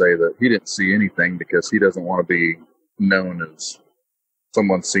deny and say that he didn't see anything because he doesn't want to be known as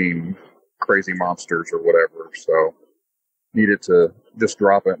someone seeing crazy monsters or whatever. So needed to just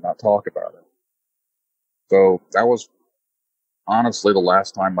drop it and not talk about it. So that was honestly the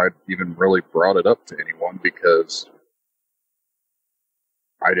last time I'd even really brought it up to anyone because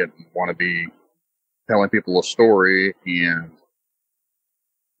I didn't want to be telling people a story and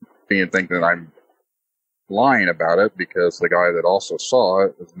thinking that I'm lying about it because the guy that also saw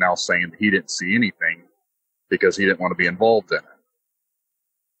it is now saying that he didn't see anything because he didn't want to be involved in it.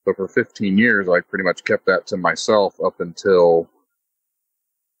 So for 15 years, I pretty much kept that to myself up until,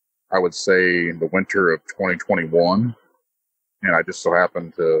 I would say, the winter of 2021. And I just so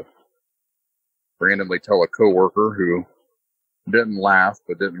happened to randomly tell a coworker who didn't laugh,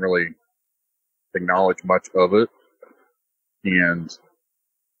 but didn't really acknowledge much of it. And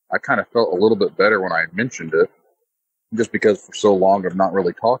I kind of felt a little bit better when I mentioned it, just because for so long of not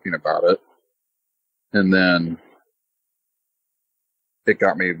really talking about it. And then it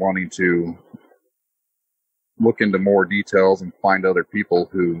got me wanting to look into more details and find other people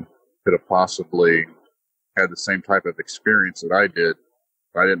who could have possibly had the same type of experience that I did.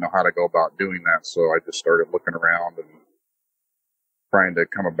 But I didn't know how to go about doing that, so I just started looking around and trying to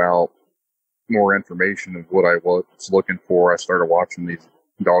come about more information of what I was looking for. I started watching these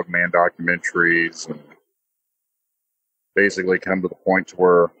Dogman documentaries and basically come to the point to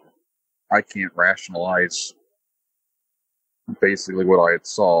where I can't rationalize basically what I had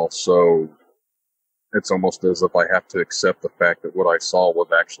saw, so it's almost as if I have to accept the fact that what I saw was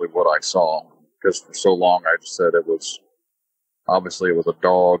actually what I saw, because for so long I just said it was a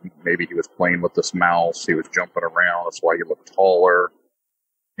dog, maybe he was playing with this mouse, he was jumping around, that's why he looked taller,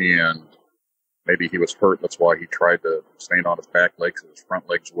 and maybe he was hurt, that's why he tried to stand on his back legs and his front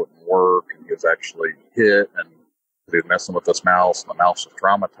legs wouldn't work, and he was actually hit, and he was messing with this mouse, and the mouse was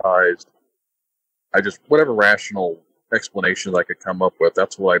traumatized. Whatever rational explanations I could come up with,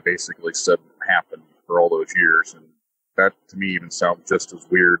 that's what I basically said happened for all those years, and that to me even sounds just as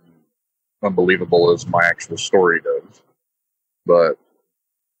weird and unbelievable as my actual story does. But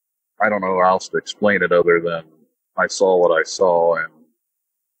I don't know how else to explain it other than I saw what I saw, and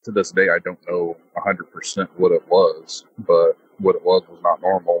to this day I don't know 100% what it was, but what it was not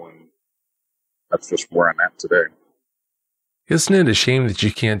normal, and that's just where I'm at today. Isn't it a shame that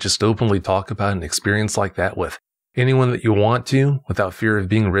you can't just openly talk about an experience like that with anyone that you want to without fear of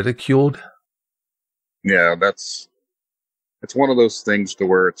being ridiculed? Yeah, it's one of those things to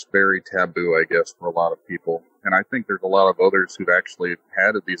where it's very taboo, I guess, for a lot of people. And I think there's a lot of others who've actually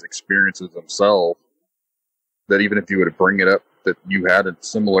had these experiences themselves that even if you were to bring it up that you had a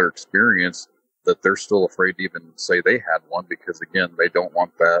similar experience, that they're still afraid to even say they had one because, again, they don't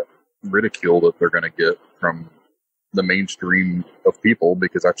want that ridicule that they're going to get from the mainstream of people,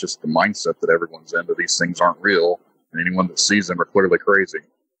 because that's just the mindset that everyone's in, that these things aren't real, and anyone that sees them are clearly crazy.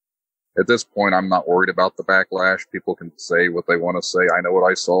 At this point, I'm not worried about the backlash. People can say what they want to say. I know what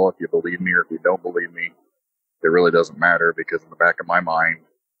I saw. If you believe me or if you don't believe me, it really doesn't matter, because in the back of my mind,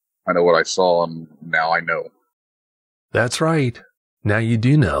 I know what I saw, and now I know. That's right. Now you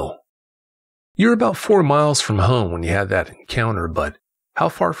do know. You're about 4 miles from home when you had that encounter, but how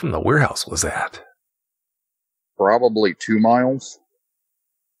far from the warehouse was that? Probably 2 miles.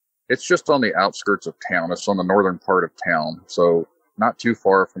 It's just on the outskirts of town. It's on the northern part of town, so not too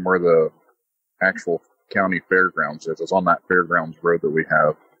far from where the actual county fairgrounds is. It's on that fairgrounds road that we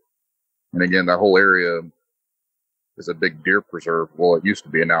have. And again, that whole area is a big deer preserve. Well, it used to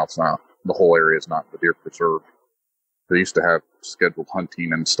be, and now it's not. The whole area is not the deer preserve. They used to have scheduled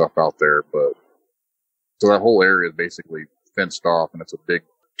hunting and stuff out there, but so that whole area is basically fenced off, and it's a big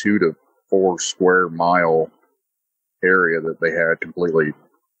 2 to 4 square mile area that they had completely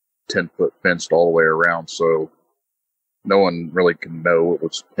 10-foot fenced all the way around, so no one really can know what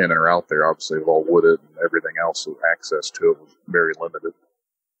was in or out there. Obviously, it was all wooded and everything else, so access to it was very limited.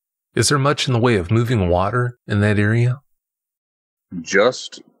 Is there much in the way of moving water in that area?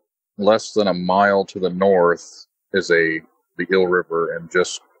 just less than a mile to the north is the Eel River, and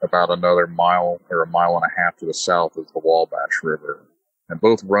just about another mile or a mile and a half to the south is the Wabash River. And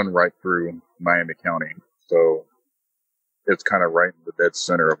both run right through Miami County. So it's kind of right in the dead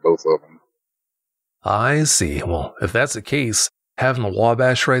center of both of them. I see. Well, if that's the case, having the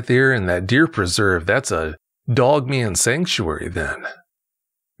Wabash right there and that deer preserve, that's a Dogman sanctuary then.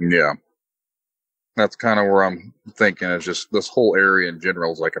 Yeah. That's kind of where I'm thinking, is just this whole area in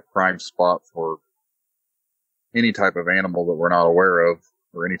general is like a prime spot for any type of animal that we're not aware of,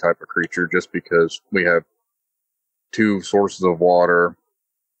 or any type of creature, just because we have two sources of water.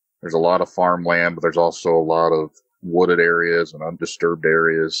 There's a lot of farmland, but there's also a lot of wooded areas and undisturbed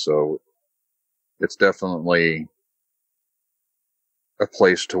areas. So it's definitely a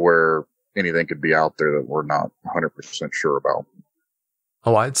place to where anything could be out there that we're not 100% sure about.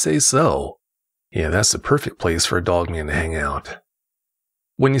 Oh, I'd say so. Yeah, that's the perfect place for a Dogman to hang out.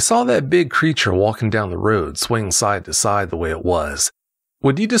 When you saw that big creature walking down the road, swaying side to side the way it was,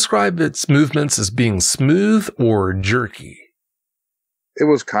 would you describe its movements as being smooth or jerky? It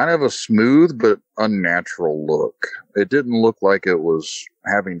was kind of a smooth but unnatural look. It didn't look like it was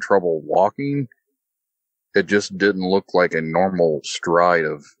having trouble walking. It just didn't look like a normal stride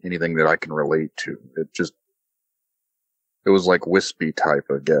of anything that I can relate to. It was like wispy type,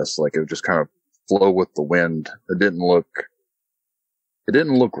 I guess. Like it would just kind of flow with the wind. It didn't look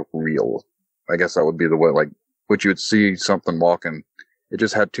real. I guess that would be the way, like, what you would see something walking. It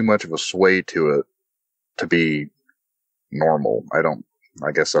just had too much of a sway to it to be normal.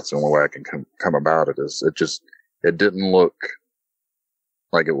 I guess that's the only way I can come about it, is it didn't look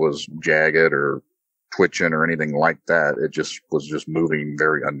like it was jagged or twitching or anything like that. It just was just moving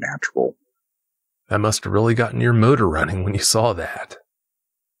very unnatural. That must have really gotten your motor running when you saw that.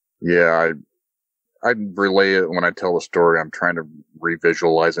 Yeah, I relay it when I tell the story. I'm trying to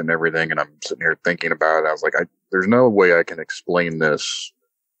revisualize it and everything, and I'm sitting here thinking about it. I was like, there's no way I can explain this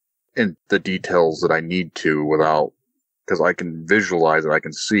in the details that I need to without, because I can visualize it, I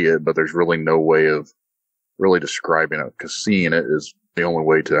can see it, but there's really no way of really describing it, because seeing it is the only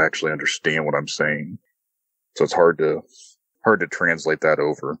way to actually understand what I'm saying. So it's hard to translate that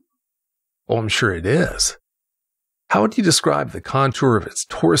over. Oh, I'm sure it is. How would you describe the contour of its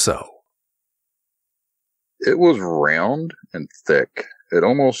torso? It was round and thick. It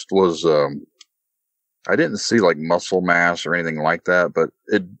almost was, I didn't see like muscle mass or anything like that, but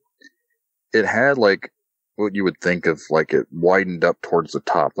it had like what you would think of, like it widened up towards the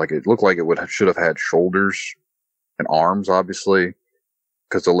top. Like it looked like it should have had shoulders and arms, obviously,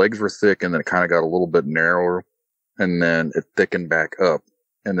 because the legs were thick, and then it kind of got a little bit narrower, and then it thickened back up.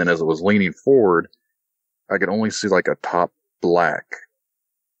 And then as it was leaning forward, I could only see like a top black,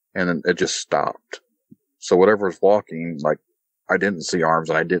 and then it just stopped. So whatever was walking, like, I didn't see arms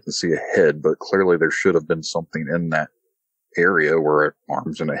and I didn't see a head, but clearly there should have been something in that area where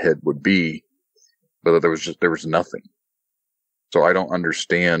arms and a head would be, but there was nothing. So I don't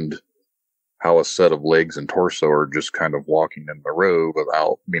understand how a set of legs and torso are just kind of walking in the road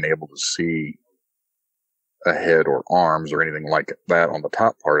without being able to see a head or arms or anything like that on the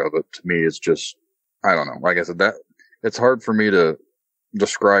top part of it. To me, it's just, I don't know. Like I said, that it's hard for me to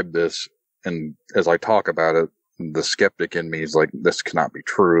describe this. And as I talk about it, the skeptic in me is like, this cannot be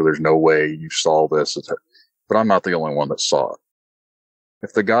true. There's no way you saw this. But I'm not the only one that saw it.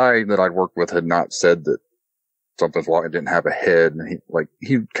 If the guy that I'd worked with had not said that something's why it didn't have a head, and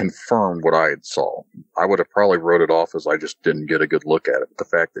he confirmed what I had saw, I would have probably wrote it off as I just didn't get a good look at it. But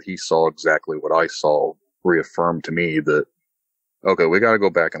the fact that he saw exactly what I saw reaffirmed to me that, okay, we got to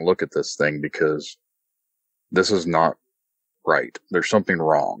go back and look at this thing, because this is not right. There's something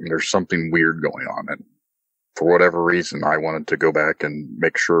wrong. There's something weird going on. And for whatever reason, I wanted to go back and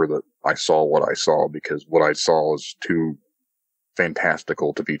make sure that I saw what I saw, because what I saw is too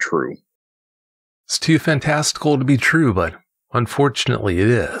fantastical to be true. It's too fantastical to be true, but unfortunately it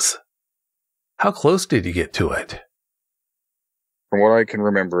is. How close did you get to it? From what I can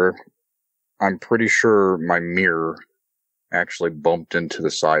remember, I'm pretty sure my mirror actually bumped into the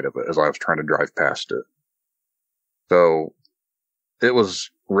side of it as I was trying to drive past it. So it was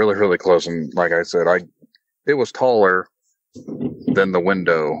really, really close. And like I said, it was taller than the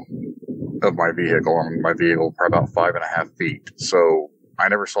window of my vehicle. And my vehicle probably about 5.5 feet. So I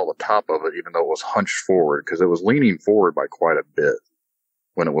never saw the top of it, even though it was hunched forward, because it was leaning forward by quite a bit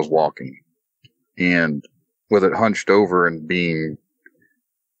when it was walking. And with it hunched over and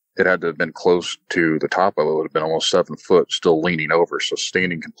it had to have been close to the top of it. It would have been almost 7 foot, still leaning over. So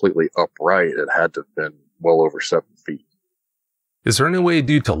standing completely upright, it had to have been well over 7 feet. Is there any way,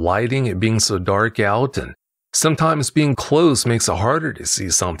 due to lighting, it being so dark out and Sometimes being close makes it harder to see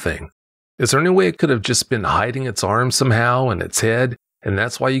something. Is there any way it could have just been hiding its arms somehow and its head, and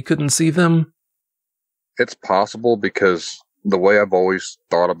that's why you couldn't see them? It's possible because the way I've always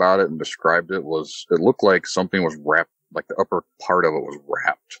thought about it and described it was it looked like something was wrapped, like the upper part of it was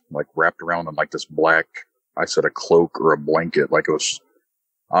wrapped around in like this black, I said a cloak or a blanket, like it was,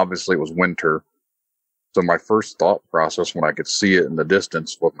 obviously it was winter. So my first thought process when I could see it in the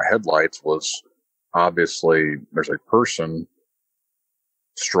distance with my headlights was obviously there's a person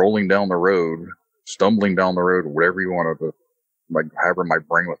strolling down the road, stumbling down the road, whatever you want to, like however my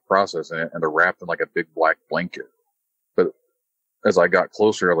brain was processing it, and they're wrapped in like a big black blanket. But as I got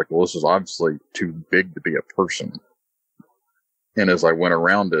closer, I was like, well, this is obviously too big to be a person. And as I went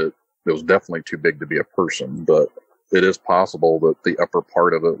around it, it was definitely too big to be a person, but it is possible that the upper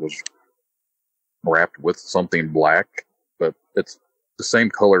part of it was wrapped with something black, but it's the same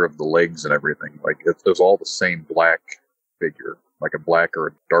color of the legs and everything. Like it was all the same black figure, like a black or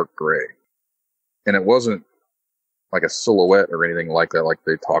a dark gray. And it wasn't like a silhouette or anything like that, like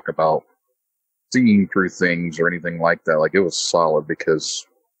they talk about seeing through things or anything like that. Like it was solid because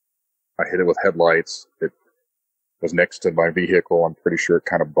I hit it with headlights. It was next to my vehicle. I'm pretty sure it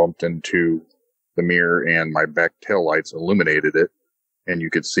kind of bumped into the mirror, and my back tail lights illuminated it, and you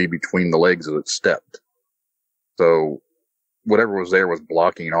could see between the legs as it stepped. So whatever was there was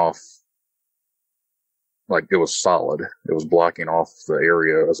blocking off, like it was solid. It was blocking off the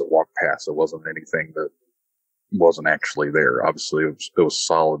area as it walked past. It wasn't anything that wasn't actually there. Obviously, it was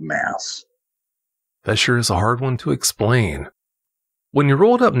solid mass. That sure is a hard one to explain. When you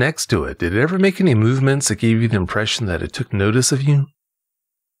rolled up next to it, did it ever make any movements that gave you the impression that it took notice of you?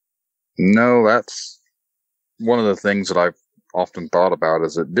 No, that's one of the things that I've often thought about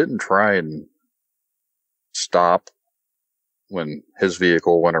is it didn't try and stop when his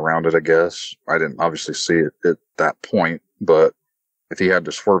vehicle went around it, I guess. I didn't obviously see it at that point, but if he had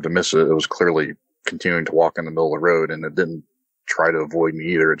to swerve to miss it, it was clearly continuing to walk in the middle of the road, and it didn't try to avoid me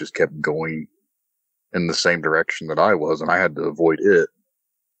either. It just kept going in the same direction that I was, and I had to avoid it.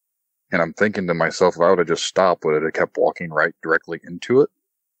 And I'm thinking to myself, if I would have just stopped, would it have kept walking right directly into it?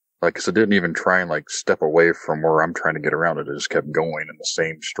 Like, 'cause it didn't even try and like step away from where I'm trying to get around it. It just kept going in the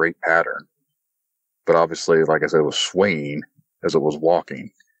same straight pattern. But obviously, like I said, it was swaying as it was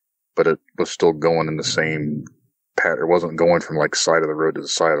walking, but it was still going in the same pattern. It wasn't going from like side of the road to the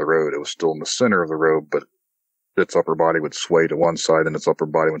side of the road. It was still in the center of the road, but its upper body would sway to one side, and its upper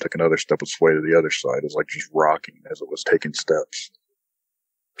body, when it took another step, would sway to the other side. It was like just rocking as it was taking steps.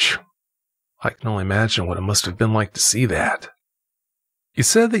 I can only imagine what it must have been like to see that. You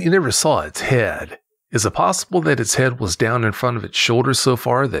said that you never saw its head. Is it possible that its head was down in front of its shoulders so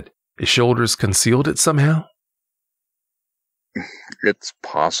far that its shoulders concealed it somehow? It's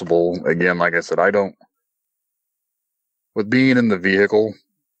possible. Again, like I said, with being in the vehicle,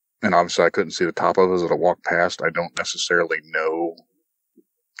 and obviously I couldn't see the top of it as I walked past, I don't necessarily know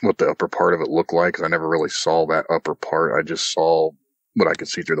what the upper part of it looked like, because I never really saw that upper part. I just saw what I could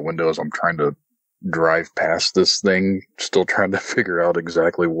see through the windows. I'm trying to drive past this thing, still trying to figure out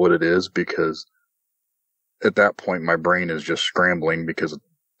exactly what it is, because at that point my brain is just scrambling, because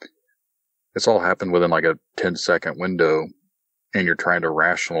it's all happened within like a 10-second window, and you're trying to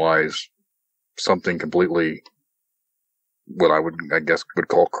rationalize something completely, what I guess would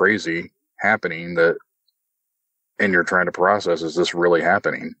call crazy, happening, and you're trying to process, is this really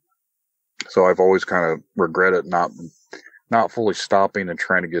happening? So I've always kind of regretted not fully stopping and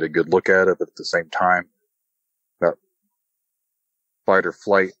trying to get a good look at it, but at the same time, that fight or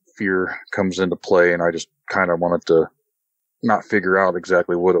flight fear comes into play, and I just kind of wanted to not figure out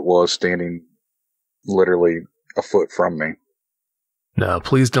exactly what it was standing literally a foot from me. No,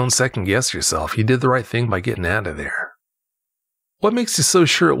 please don't second guess yourself. You did the right thing by getting out of there. What makes you so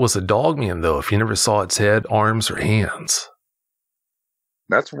sure it was a Dogman, though, if you never saw its head, arms, or hands?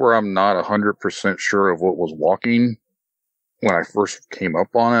 That's where I'm not 100% sure of what was walking. When I first came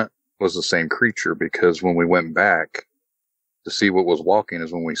up on it, was the same creature, because when we went back to see what was walking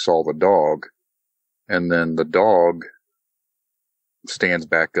is when we saw the dog, and then the dog stands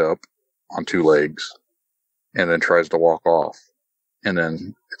back up on two legs and then tries to walk off. And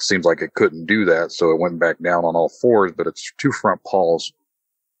then it seems like it couldn't do that, so it went back down on all fours, but its two front paws,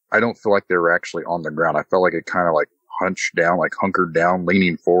 I don't feel like they were actually on the ground. I felt like it kind of like hunched down, like hunkered down,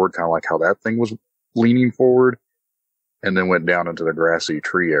 leaning forward, kind of like how that thing was leaning forward, and then went down into the grassy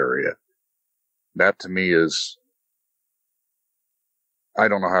tree area. That to me is, I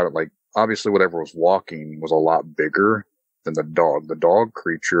don't know how to, like, obviously whatever was walking was a lot bigger than the dog. The dog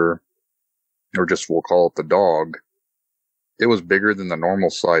creature, or just we'll call it the dog, it was bigger than the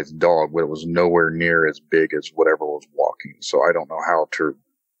normal sized dog, but it was nowhere near as big as whatever was walking. So I don't know how to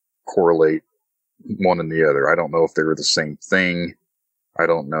correlate one and the other. I don't know if they were the same thing. I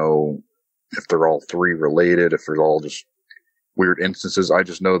don't know if they're all three related, if they're all just weird instances. I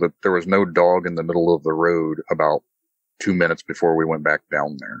just know that there was no dog in the middle of the road about 2 minutes before we went back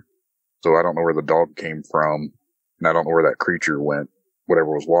down there. So I don't know where the dog came from, and I don't know where that creature went,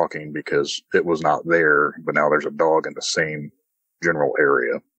 whatever was walking, because it was not there, but now there's a dog in the same general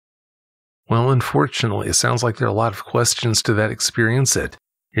area. Well, unfortunately, it sounds like there are a lot of questions to that experience that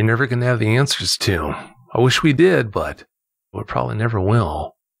you're never going to have the answers to. I wish we did, but we probably never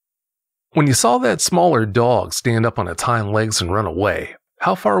will. When you saw that smaller dog stand up on its hind legs and run away,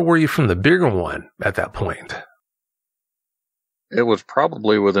 how far were you from the bigger one at that point? It was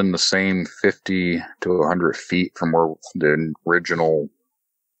probably within the same 50 to 100 feet from where the original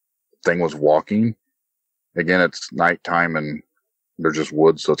thing was walking. Again, it's nighttime and there's just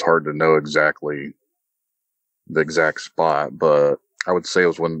woods, so it's hard to know exactly the exact spot, but I would say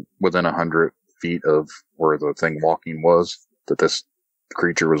it was within 100 feet of where the thing walking was, that this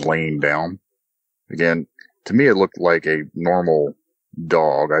creature was laying down. Again, to me, it looked like a normal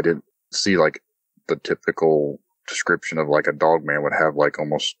dog. I didn't see like the typical description of like a Dogman would have like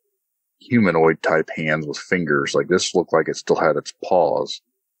almost humanoid type hands with fingers. Like this looked like it still had its paws.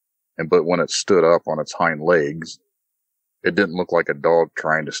 But when it stood up on its hind legs, it didn't look like a dog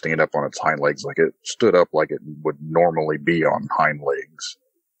trying to stand up on its hind legs. Like it stood up like it would normally be on hind legs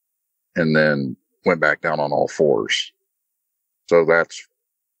and then went back down on all fours. So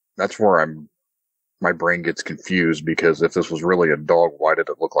that's where my brain gets confused, because if this was really a dog, why did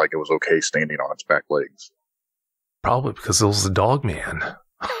it look like it was okay standing on its back legs? Probably because it was a Dogman.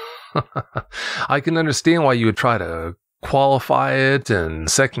 I can understand why you would try to qualify it and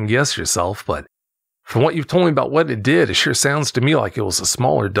second guess yourself, but from what you've told me about what it did, it sure sounds to me like it was a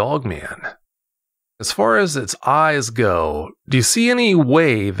smaller Dogman. As far as its eyes go, do you see any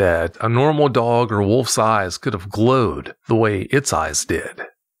way that a normal dog or wolf's eyes could have glowed the way its eyes did?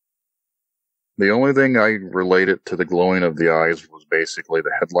 The only thing I related to the glowing of the eyes was basically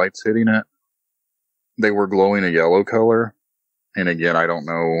the headlights hitting it. They were glowing a yellow color. And again, I don't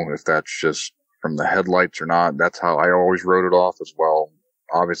know if that's just from the headlights or not. That's how I always wrote it off as well.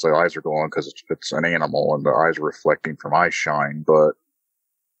 Obviously, eyes are glowing because it's an animal and the eyes are reflecting from eye shine, but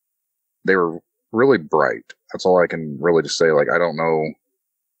they were really bright. That's all I can really just say. Like, I don't know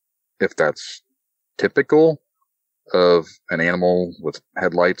if that's typical of an animal with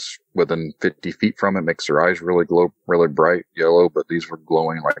headlights within 50 feet from it, makes their eyes really glow, really bright yellow, but these were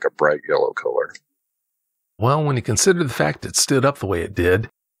glowing like a bright yellow color. Well, when you consider the fact it stood up the way it did,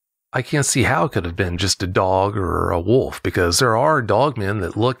 I can't see how it could have been just a dog or a wolf, because there are dogmen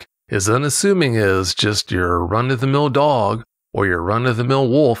that look as unassuming as just your run-of-the-mill dog or your run-of-the-mill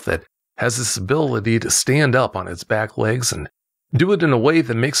wolf that has this ability to stand up on its back legs and do it in a way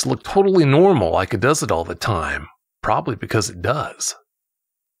that makes it look totally normal, like it does it all the time. Probably because it does.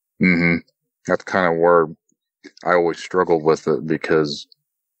 Mm-hmm. That's kind of where I always struggled with it, because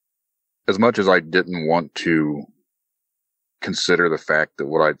as much as I didn't want to consider the fact that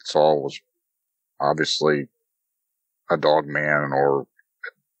what I saw was obviously a Dogman, or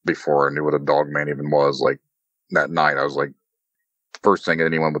before I knew what a Dogman even was, like that night I was like, the first thing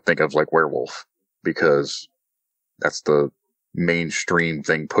anyone would think of is like werewolf, because that's the mainstream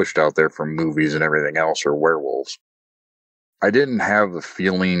thing pushed out there from movies and everything else, are werewolves. I didn't have the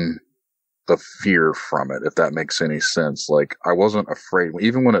feeling of fear from it, if that makes any sense. Like, I wasn't afraid.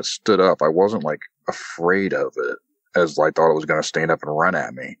 Even when it stood up, I wasn't like afraid of it, as I thought it was going to stand up and run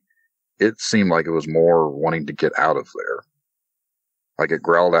at me. It seemed like it was more wanting to get out of there. Like, it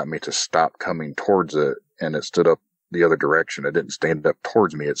growled at me to stop coming towards it, and it stood up the other direction. It didn't stand up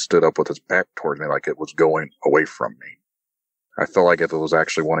towards me. It stood up with its back towards me, like it was going away from me. I felt like if it was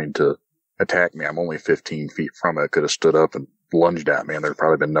actually wanting to attack me, I'm only 15 feet from it, could have stood up and lunged at me, and there'd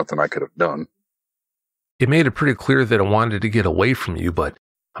probably been nothing I could have done. It made it pretty clear that it wanted to get away from you, but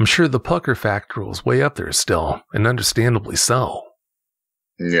I'm sure the pucker factor was way up there still, and understandably so.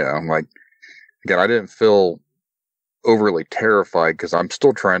 Yeah, I'm like, again, I didn't feel overly terrified, because I'm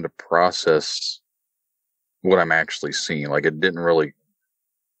still trying to process what I'm actually seeing. Like, it didn't really,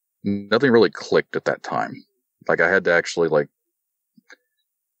 nothing really clicked at that time. Like, I had to actually, like,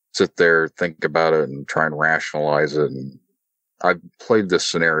 sit there, think about it, and try and rationalize it. And I've played this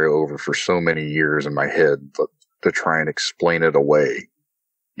scenario over for so many years in my head, but to try and explain it away.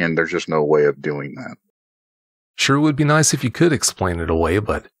 And there's just no way of doing that. Sure would be nice if you could explain it away,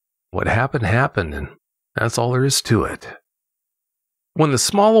 but what happened happened, and that's all there is to it. When the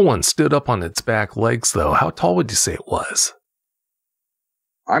smaller one stood up on its back legs, though, how tall would you say it was?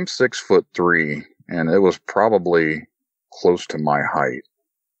 I'm 6'3", and it was probably close to my height.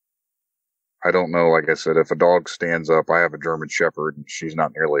 I don't know, like I said, if a dog stands up, I have a German Shepherd, and she's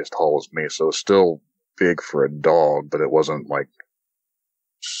not nearly as tall as me, so it's still big for a dog, but it wasn't like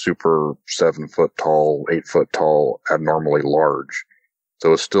super 7 foot tall, 8 foot tall, abnormally large.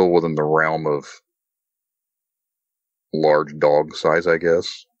 So it's still within the realm of large dog size, I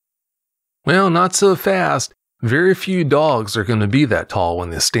guess. Well, not so fast. Very few dogs are going to be that tall when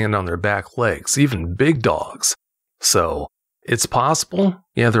they stand on their back legs, even big dogs. So, it's possible.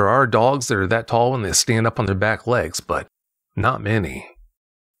 Yeah, there are dogs that are that tall when they stand up on their back legs, but not many.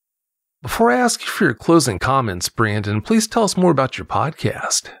 Before I ask you for your closing comments, Brandon, please tell us more about your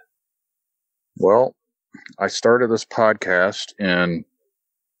podcast. Well, I started this podcast in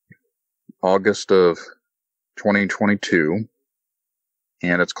August of 2022,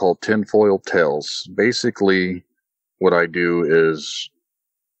 and it's called Tinfoil Tales. Basically, what I do is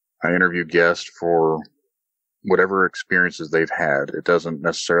I interview guests for whatever experiences they've had. It doesn't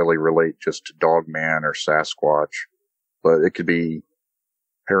necessarily relate just to Dogman or Sasquatch, but it could be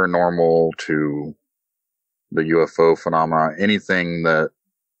paranormal to the UFO phenomena, anything that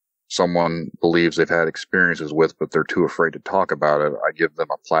someone believes they've had experiences with, but they're too afraid to talk about it. I give them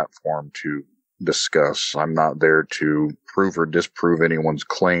a platform to discuss. I'm not there to prove or disprove anyone's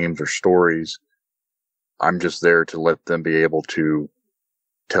claims or stories. I'm just there to let them be able to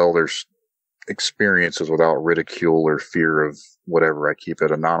tell their experiences without ridicule or fear of whatever. I keep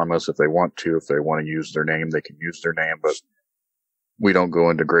it anonymous if they want to. If they want to use their name, they can use their name, but we don't go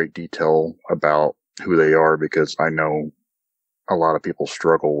into great detail about who they are because I know a lot of people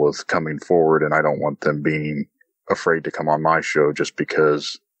struggle with coming forward, and I don't want them being afraid to come on my show just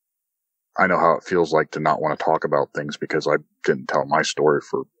because I know how it feels like to not want to talk about things because I didn't tell my story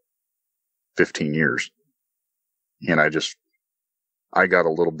for 15 years. And I got a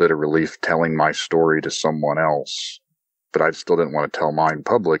little bit of relief telling my story to someone else, but I still didn't want to tell mine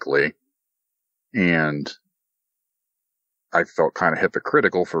publicly. And I felt kind of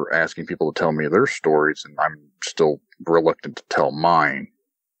hypocritical for asking people to tell me their stories, and I'm still reluctant to tell mine.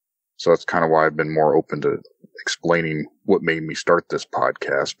 So that's kind of why I've been more open to explaining what made me start this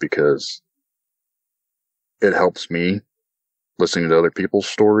podcast, because it helps me listening to other people's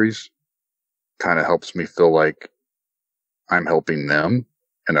stories. Kind of helps me feel like I'm helping them,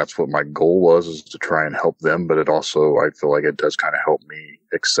 and that's what my goal was, is to try and help them. But it also, I feel like it does kind of help me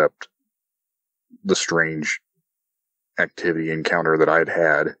accept the strange activity encounter that I'd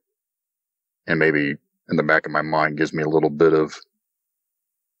had, and maybe in the back of my mind gives me a little bit of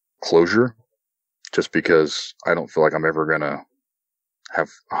closure, just because I don't feel like I'm ever going to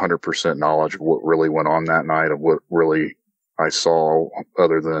have 100% knowledge of what really went on that night, of what really I saw,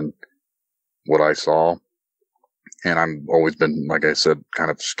 other than what I saw. And I've always been, like I said,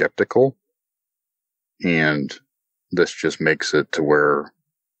 kind of skeptical, and this just makes it to where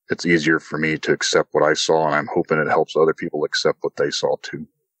it's easier for me to accept what I saw, and I'm hoping it helps other people accept what they saw too.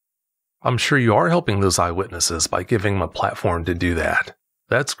 I'm sure you are helping those eyewitnesses by giving them a platform to do that.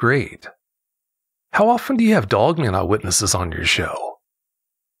 That's great. How often do you have Dogman eyewitnesses on your show?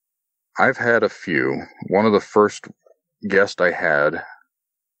 I've had a few. One of the first guests I had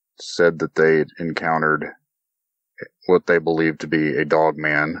said that they'd encountered what they believed to be a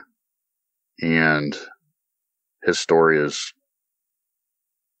Dogman, and his story is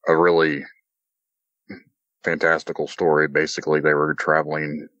a really fantastical story. Basically, they were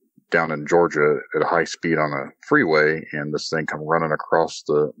traveling down in Georgia at a high speed on a freeway, and this thing come running across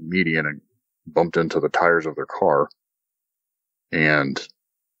the median and bumped into the tires of their car. And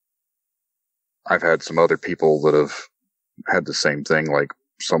I've had some other people that have had the same thing. Like,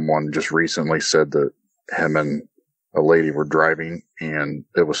 someone just recently said that him and a lady were driving, and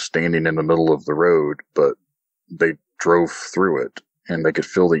it was standing in the middle of the road, but they drove through it, and they could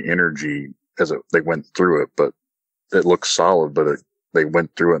feel the energy as they went through it, but it looked solid, but they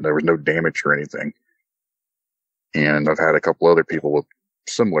went through it and there was no damage or anything. And I've had a couple other people with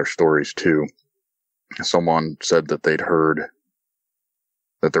similar stories too. Someone said that they'd heard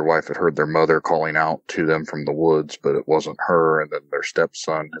that their wife had heard their mother calling out to them from the woods, but it wasn't her. And then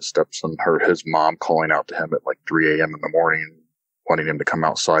his stepson heard his mom calling out to him at like 3 a.m. in the morning, wanting him to come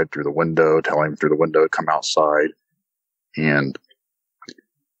outside through the window, telling him through the window to come outside. And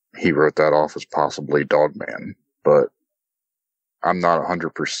he wrote that off as possibly Dogman. But I'm not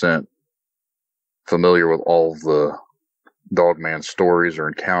 100% familiar with all the Dogman stories or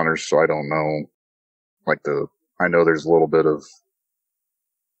encounters, so I don't know. I know there's a little bit of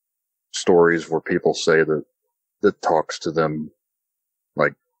stories where people say that talks to them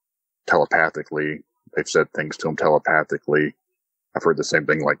like telepathically. They've said things to them telepathically. I've heard the same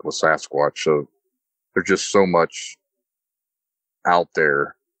thing like with Sasquatch. So there's just so much out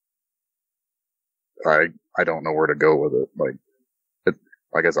there. I don't know where to go with it.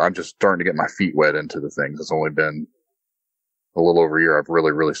 I guess I'm just starting to get my feet wet into the things. It's only been a little over a year. I've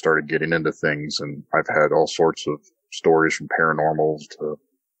really, really started getting into things, and I've had all sorts of stories from paranormals to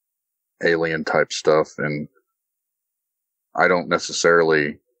alien type stuff. And I don't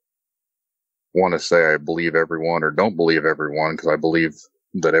necessarily want to say I believe everyone or don't believe everyone, because I believe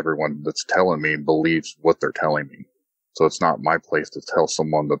that everyone that's telling me believes what they're telling me. So it's not my place to tell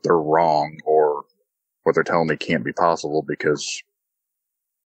someone that they're wrong or what they're telling me can't be possible, because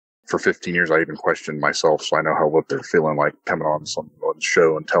for 15 years I even questioned myself, so I know what they're feeling like coming on someone's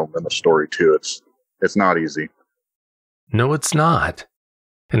show and telling them a story too. It's not easy. No, it's not.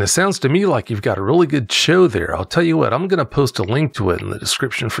 And it sounds to me like you've got a really good show there. I'll tell you what, I'm going to post a link to it in the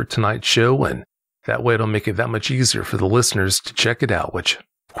description for tonight's show, and that way it'll make it that much easier for the listeners to check it out, which,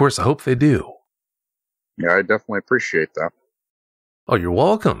 of course, I hope they do. Yeah, I definitely appreciate that. Oh, you're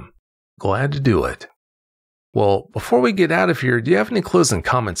welcome. Glad to do it. Well, before we get out of here, do you have any closing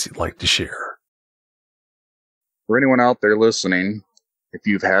comments you'd like to share? For anyone out there listening, if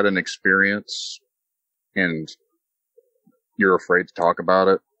you've had an experience and you're afraid to talk about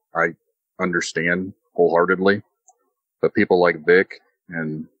it, I understand wholeheartedly. But people like Vic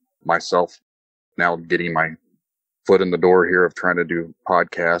and myself now getting my foot in the door here of trying to do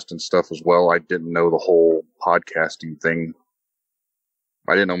podcast and stuff as well. I didn't know the whole podcasting thing.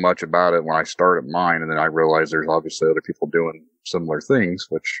 I didn't know much about it when I started mine, and then I realized there's obviously other people doing similar things,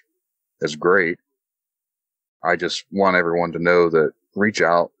 which is great. I just want everyone to know that reach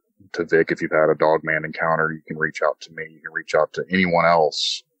out to Vic if you've had a Dogman encounter. You can reach out to me. You can reach out to anyone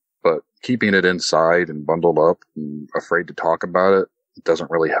else. But keeping it inside and bundled up and afraid to talk about it doesn't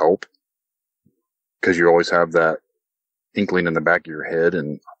really help, because you always have that inkling in the back of your head.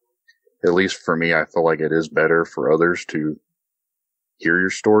 And at least for me, I feel like it is better for others to hear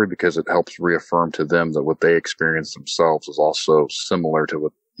your story, because it helps reaffirm to them that what they experience themselves is also similar to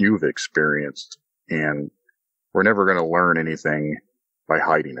what you've experienced. And we're never going to learn anything by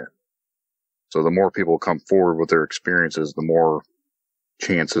hiding it. So the more people come forward with their experiences, the more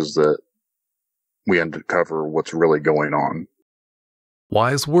chances that we uncover what's really going on.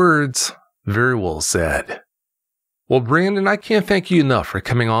 Wise words. Very well said. Well, Brandon, I can't thank you enough for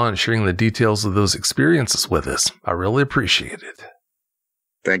coming on and sharing the details of those experiences with us. I really appreciate it.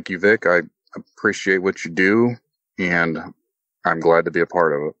 Thank you, Vic. I appreciate what you do, and I'm glad to be a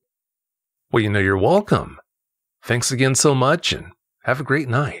part of it. Well, you're welcome. Thanks again so much, and have a great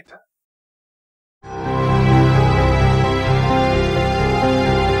night.